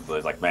Isaac.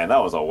 Like, man, that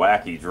was a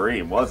wacky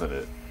dream, wasn't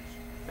it?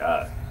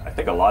 God, I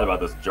think a lot about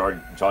this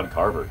John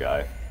Carver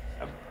guy.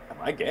 Am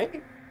I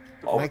gay?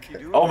 Oh,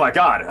 oh my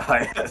God!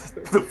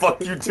 The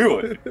fuck you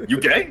doing?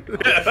 You gay?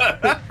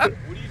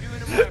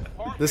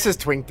 This is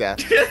Twink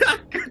Death.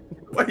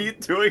 What are you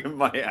doing in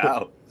my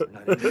house?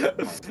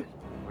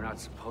 We're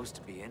not supposed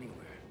to be anywhere.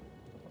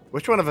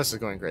 Which one of us is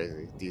going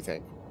crazy, do you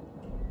think?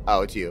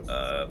 Oh, it's you.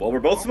 Well, we're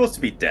both supposed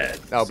to be dead.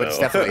 Oh, but it's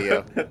definitely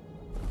you.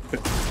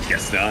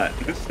 Guess not.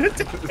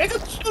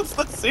 It's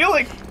the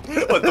ceiling.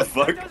 What the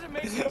fuck? Doesn't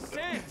make any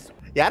sense.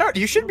 Yeah, I don't.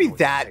 You shouldn't be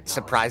that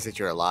surprised that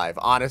you're alive,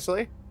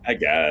 honestly. I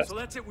guess. So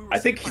that's it, we were I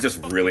think he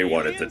just really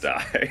wanted to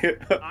die.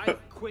 I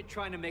quit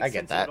trying to make I get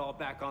sense that. of it all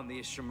back on the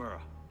Ishimura.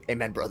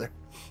 Amen, brother.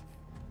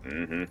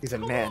 Mm-hmm. He's a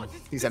man.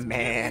 He's a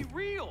man.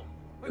 Real.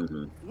 Wait,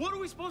 what are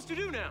we supposed to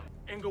do now?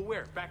 And go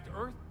where? Back to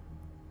Earth?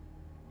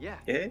 Yeah.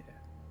 Yeah.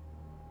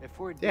 If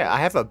we're dead, Yeah, I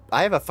have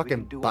a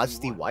fucking do what we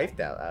busty want, wife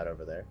out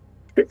over there.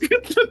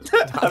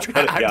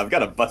 I've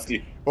got a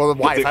busty. Well,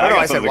 the wife. I don't know.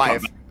 I said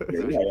wife.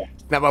 Yeah.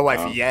 Not my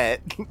wife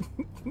yet.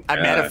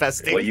 I'm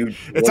manifesting. What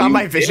It's on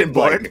my vision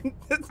board.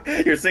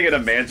 You're singing a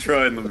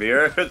mantra in the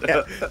mirror.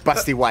 Yeah.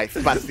 Busty wife.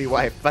 Busty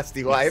wife.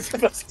 Busty wife.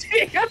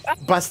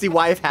 Busty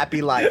wife.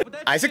 Happy life.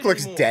 Isaac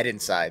looks dead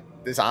inside.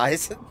 His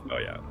eyes. Oh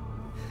yeah.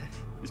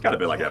 He's got to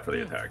be like that for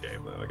the entire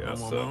game, though, I guess.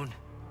 So.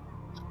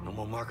 No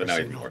more marker But now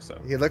even signal. more so.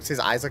 He looks, his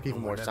eyes look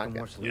even more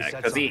sunken. Yeah,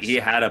 because he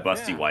had a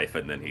busty wife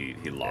and then he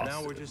lost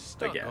now we're just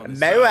stuck again. on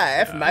My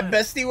wife, my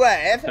bestie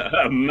wife.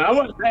 My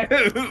wife.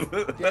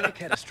 Danik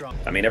had a strong.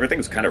 I mean,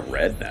 everything's kind of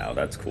red now.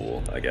 That's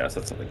cool. I guess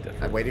that's something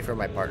different. I'm waiting for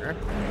my partner.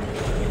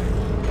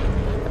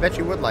 I bet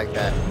you would like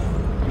that.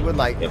 You would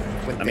like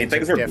when I mean,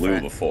 things are were blue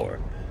different. before,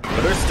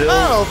 but they're still.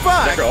 Oh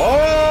fuck!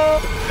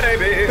 Oh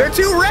baby! They're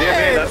too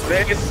red. Las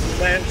Vegas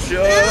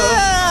Adventure.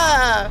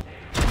 Yeah!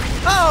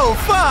 Oh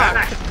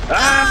fuck!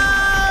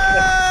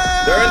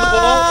 They're in the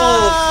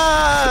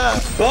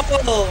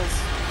balls.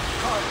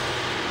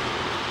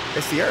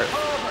 It's the Earth.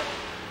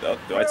 Oh,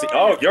 do I see?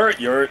 Oh,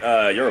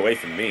 you're away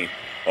from me.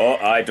 Oh,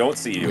 I don't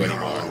see you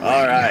anymore.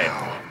 All right,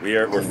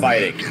 we're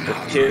fighting.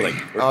 We're killing.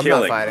 We're I'm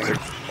killing. not fighting.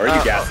 Or are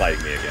you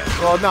gaslighting me again?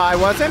 Well, no, I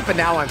wasn't, but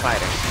now I'm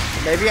fighting.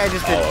 Maybe I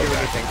just didn't do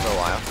anything for a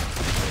while.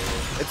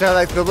 It's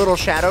like the little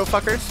shadow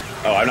fuckers.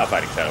 Oh, I'm not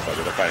fighting shadow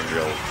fuckers. I'm fighting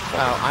real.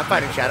 Oh, I'm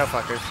fighting shadow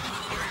fuckers.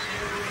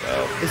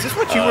 Oh. Is this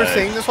what you were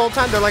saying this whole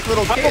time? They're like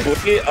little kids.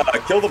 Probably,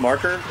 kill the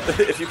marker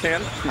if you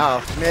can.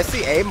 Oh, I mean, I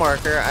see a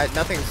marker.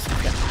 Nothing's.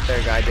 There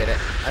you go. I did it.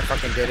 I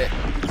fucking did it.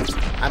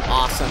 I'm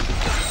awesome.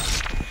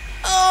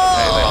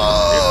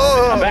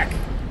 Oh! I'm back.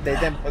 They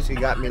then pussy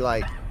got me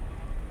like.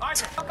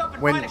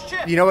 When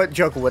you know what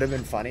joke would have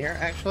been funnier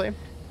actually?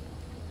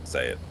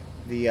 Say it.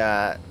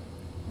 The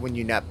when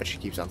you nut but she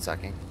keeps on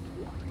sucking.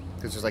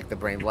 Because there's like the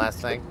brain blast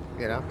thing,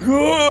 you know?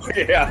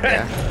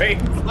 Yeah. Brain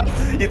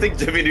blast. You think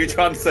Jimmy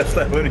Neutron says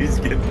that when he's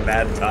getting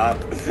mad top?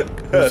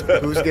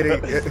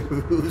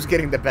 who's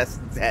getting the best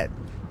head?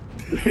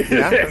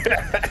 Yeah?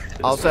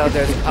 Also,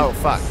 there's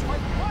fuck.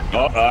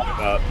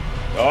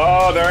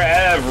 Oh, they're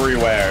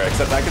everywhere.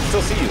 Except I can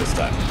still see you this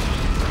time.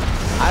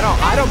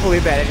 I don't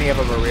believe that any of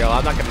them are real.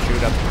 I'm not gonna shoot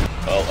them.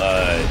 Well,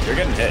 you're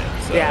getting hit.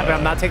 So, yeah, but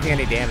I'm not taking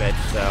any damage,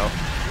 so.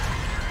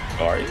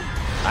 Are you?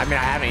 I mean,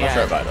 I haven't I'm yet. not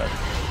sure about that.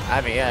 I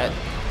haven't yet.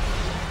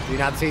 Do you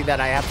not see that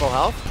I have full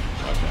health?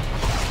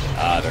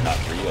 Okay. They're not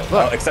real. Look.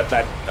 Oh, except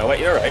that. Oh wait,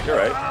 you're right. You're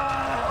right.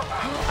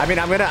 I mean,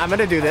 I'm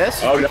gonna do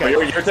this. Oh no,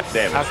 you're taking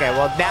damage. Okay,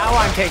 well now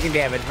I'm taking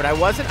damage, but I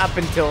wasn't up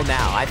until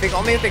now. I think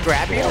only if they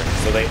grab you.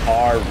 So they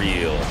are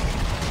real.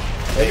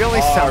 Maybe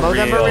only some of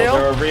them are real.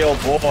 They're a real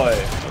boy.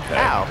 Okay.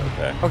 Ow.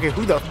 Okay,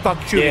 who the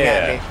fuck shooting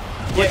at me?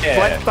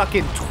 What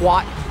fucking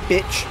twat,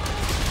 bitch?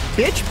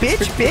 Bitch.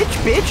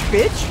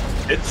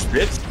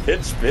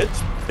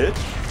 Bitch.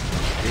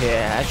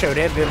 Yeah, I showed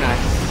him, didn't I?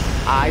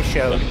 I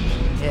showed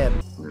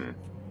him.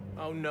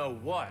 Oh no,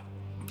 what?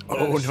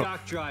 Oh no.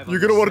 You're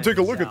gonna want to take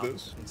a look at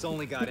this. It's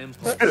only got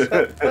impulse.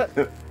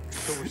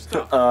 So we're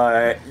stuck.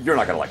 You're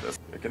not gonna like this.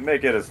 You can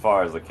make it as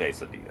far as the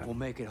quesadilla. We'll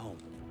make it home.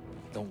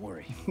 Don't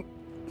worry.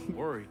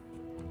 Worried?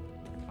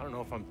 I don't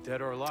know if I'm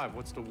dead or alive.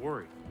 What's the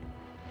worry?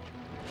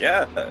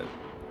 Yeah,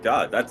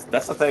 God, that's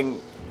the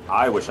thing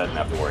I wish I didn't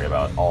have to worry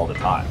about all the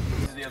time.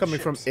 It's coming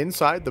from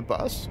inside the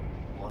bus.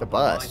 The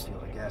bus.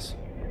 I guess.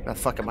 What the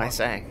fuck am I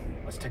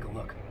saying? Let's take a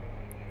look.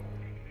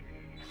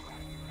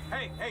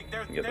 Hey,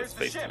 Get there's this the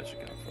face ship. finish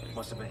again.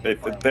 Must have been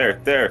hit by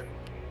There.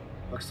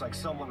 Looks like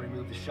someone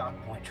removed the shock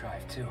point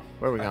drive too.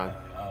 Where are we going?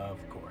 Of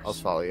course. I'll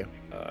follow you.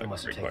 They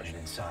must have great taken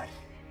it inside.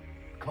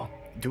 Come on.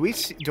 Do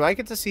I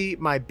get to see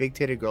my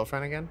big-titted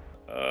girlfriend again?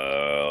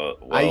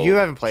 Well, you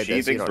haven't played she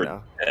this, you thinks don't we're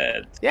know.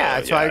 Dead,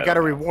 Yeah, so I got a don't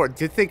know. reward.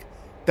 Do you think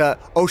the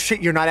oh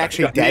shit you're not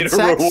actually I dead need a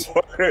sex?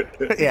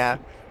 reward. Yeah.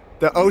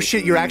 The oh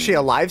shit you're actually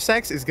alive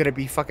sex is gonna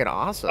be fucking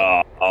awesome.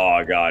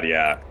 Oh god,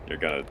 yeah. You're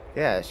gonna.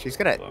 Yeah, she's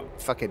gonna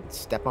fucking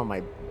step on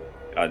my.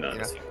 I know. You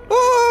know.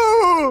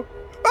 Oh!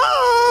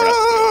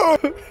 Oh!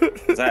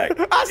 Zach,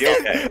 I be said,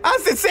 okay. I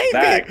said save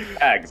me.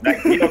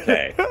 Zach, be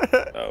okay.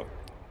 Oh,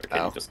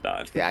 okay, you just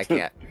died. Yeah, I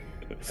can't.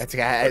 That's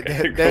okay.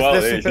 Okay, well,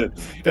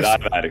 it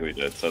automatically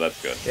did, so that's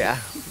good. Yeah.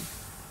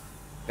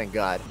 Thank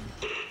God.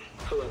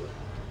 Hello.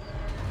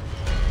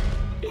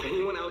 If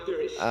anyone out there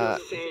is still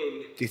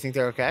sane, do you think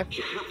they're okay?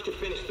 you have to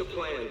finish the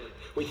plan.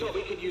 We thought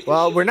we could use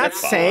Well, we're not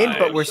That's sane, fine.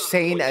 but we're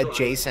sane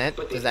adjacent.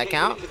 Does that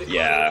count?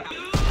 Yeah.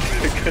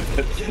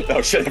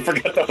 Oh shit! I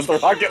forgot that was the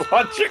rocket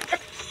launcher.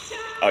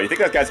 Oh, you think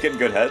that guy's getting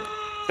good head?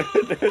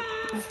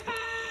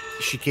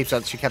 She kept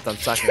on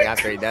sucking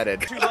after he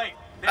deaded. Too late.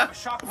 They have a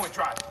shock point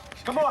drive.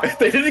 Come on.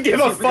 They didn't give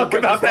a fuck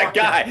about that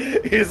guy.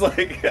 He's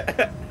like.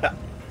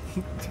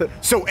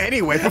 So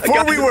anyway,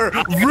 before we were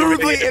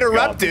rudely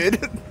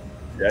interrupted.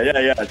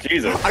 Yeah.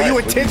 Jesus. Are you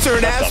a tits or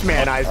an ass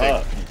man,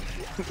 Isaac?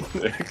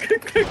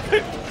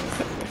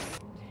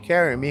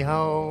 Carry me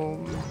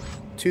home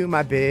to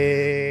my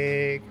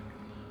big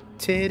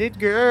titted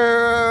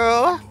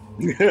girl.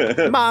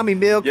 Mommy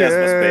milkers.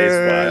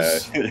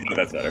 Yes, my space.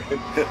 That's better.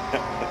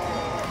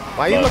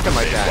 Why are you looking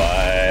like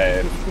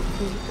that?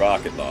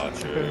 Rocket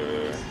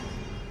launcher.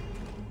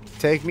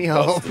 Take me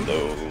home.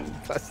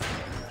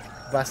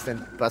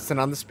 Busting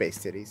on the space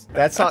titties.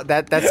 That's all.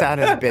 That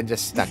sound has been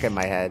just stuck in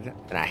my head,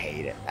 and I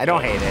hate it. I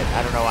don't hate it.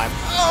 I don't know why.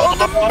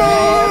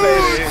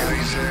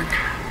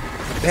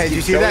 Hey, did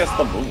you see that?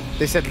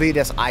 They said lead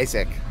us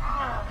Isaac.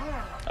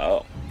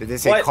 Oh. Did they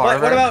say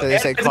Carver? Did they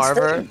say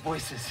Carver?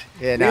 Voices.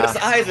 Yeah, Lead no. us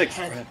Isaac.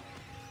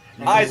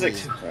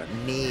 Isaac's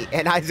friend. Me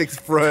and Isaac's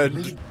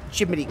friend.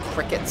 Jiminy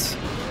Crickets.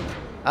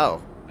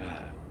 Oh.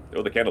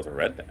 Oh, the candles are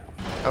red now.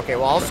 Okay,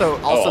 well, also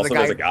the guy.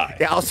 there's a guy.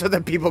 Yeah, also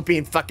the people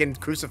being fucking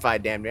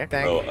crucified, damn near.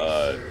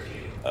 Well,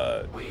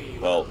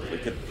 we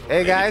could.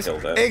 Hey guys,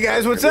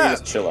 what's up?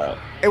 Just chill out.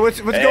 Hey,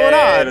 what's going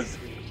on?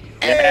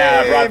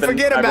 Yeah, hey,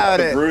 forget about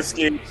it.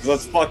 Brewski.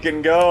 Let's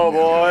fucking go,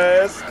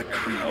 boys.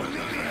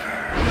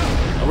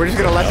 We're just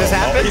gonna let this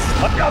happen. He's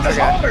stuck on his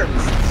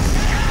arms.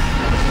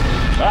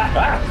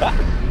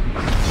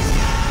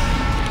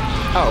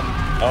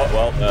 Oh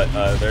well,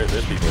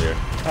 there's people here.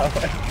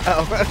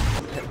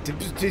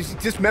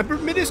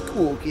 Dismemberment is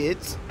cool,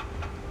 kids.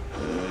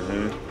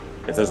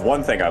 If there's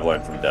one thing I've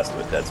learned from Dead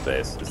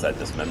Space, is that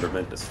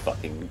dismemberment is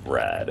fucking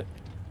rad.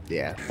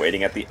 Yeah.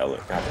 Waiting at the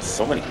elevator. God, there's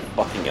so many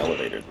fucking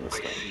elevators in this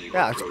thing.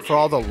 Yeah, it's for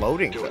all the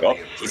loading. Oh,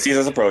 he sees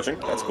us approaching.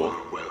 That's cool.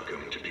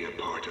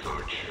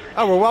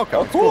 Oh, we're welcome.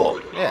 Oh, cool.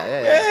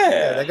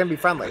 Yeah, they're gonna be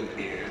friendly.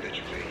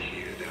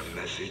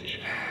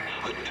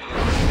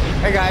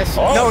 Hey guys.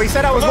 Oh. No, he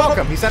said I was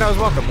welcome. He said I was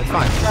welcome. It's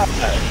fine.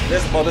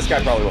 This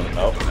guy probably wasn't.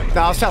 Oh.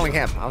 No, I was telling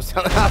him. I was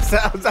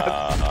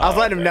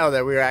letting him know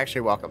that we were actually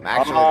welcome.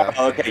 Actually,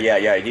 okay,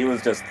 yeah. He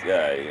was just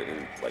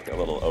like a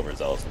little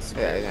overzealous.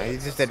 Yeah, he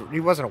just he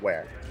wasn't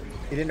aware.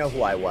 He didn't know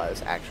who I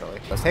was actually.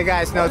 Goes, hey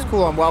guys, no, it's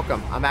cool. I'm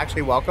welcome. I'm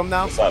actually welcome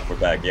though. What's up? We're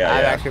back. Yeah,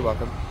 I'm actually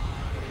welcome.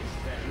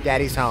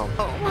 Daddy's home.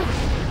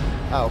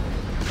 Oh.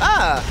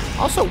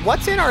 Also,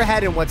 what's in our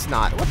head and what's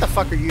not? What the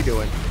fuck are you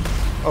doing?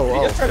 You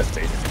guys try to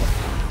stasis him.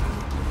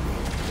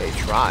 They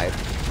tried.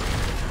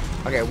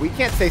 Okay, we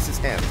can't stasis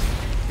him. Do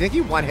you think he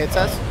one-hits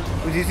us?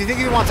 Do you think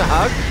he wants a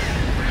hug?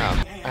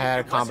 Oh, I had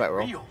a combat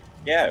roll.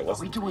 Yeah, it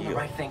wasn't. Are we doing the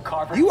right thing,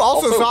 Carver? You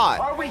also saw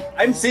it. Are we?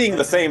 I'm seeing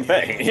the same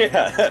thing.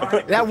 Yeah.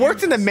 That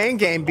worked in the main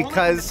game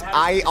because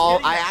I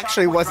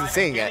actually wasn't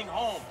seeing it.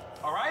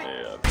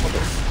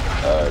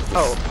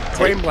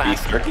 Flame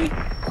blast. Turkey?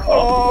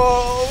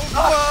 Oh,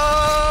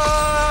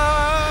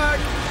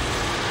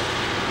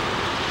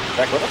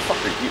 Jack, where the fuck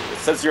are you? It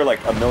says you're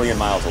like a million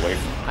miles away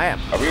from me. I am.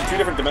 Are we in 2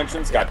 different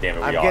dimensions? God damn it,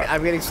 we are.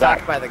 I'm getting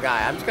stalked by the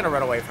guy. I'm just gonna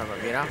run away from him,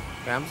 you know?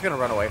 Yeah, I'm just gonna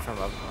run away from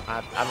him.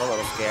 I'm a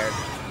little scared.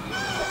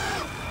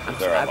 Is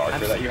there a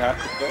marker that you have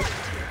to go?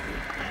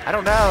 I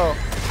don't know,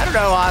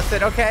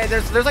 Austin. Okay,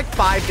 there's like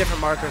 5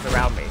 different markers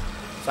around me,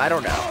 so I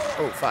don't know.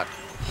 Oh fuck!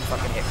 You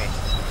fucking hit me.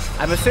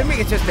 I'm assuming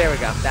it's just, there we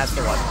go. That's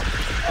the one.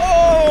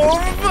 Oh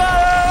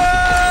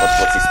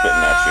fuck! What's he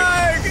spitting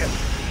at you?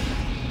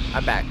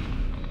 I'm back.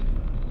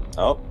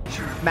 Oh.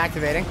 I'm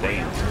activating.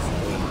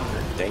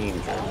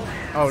 Danger.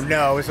 Oh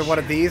no, is it one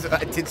of these?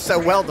 I did so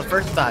well the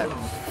first time.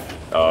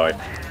 Oh,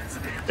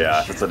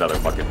 yeah, it's another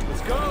fucking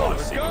launch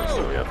sequence,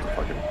 so we have to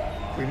fucking...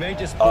 We may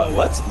just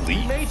let's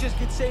leave. We may just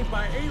get saved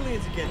by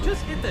aliens again.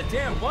 Just hit the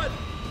damn button.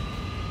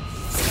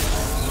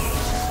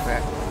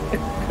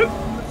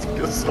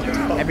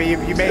 I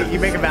mean, you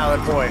make a valid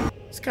point.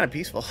 It's kind of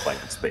peaceful. Like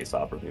space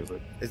opera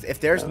music.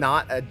 If there's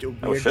not a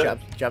weird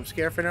jump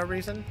scare for no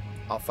reason,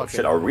 I'll fucking...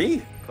 Shit, are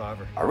we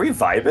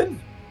vibing?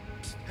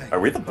 Are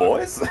we the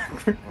boys?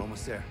 We're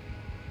almost there.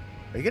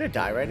 Are you gonna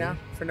die right now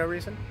for no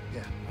reason?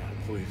 Yeah,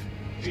 please.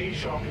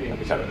 D-shocking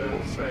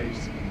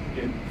space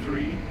in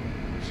 3,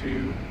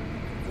 2,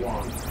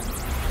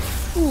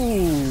 1.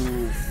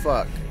 Ooh,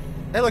 fuck.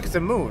 Hey, look, it's a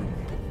moon.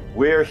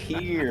 We're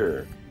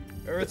here.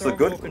 It's a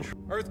good one.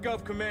 Earth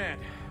Gov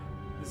Command.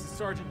 This is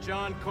Sergeant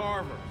John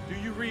Carver. Do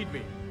you read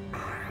me?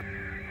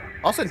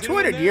 Also, in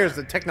 200 years,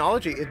 the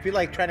technology, it'd be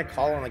like trying to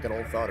call on like an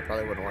old phone. It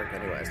probably wouldn't work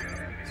anyways.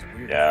 It's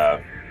weird.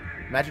 Yeah.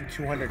 Imagine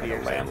 200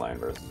 years. A landline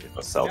versus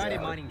a cell tower.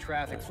 United mining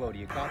traffic flow. Do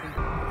you copy?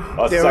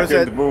 A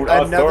second moon.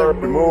 A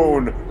third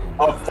moon.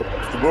 A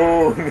fourth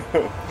moon.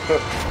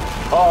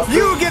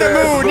 You get a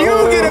moon.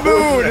 You get a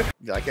moon.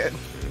 You like it?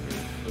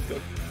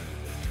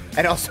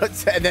 And also,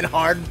 and then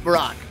hard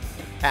rock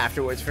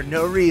afterwards for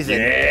no reason.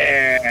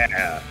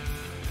 Yeah.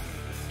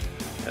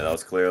 Yeah, that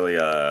was clearly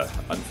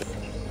unfair.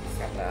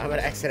 I'm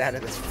gonna exit out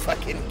of this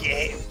fucking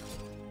game.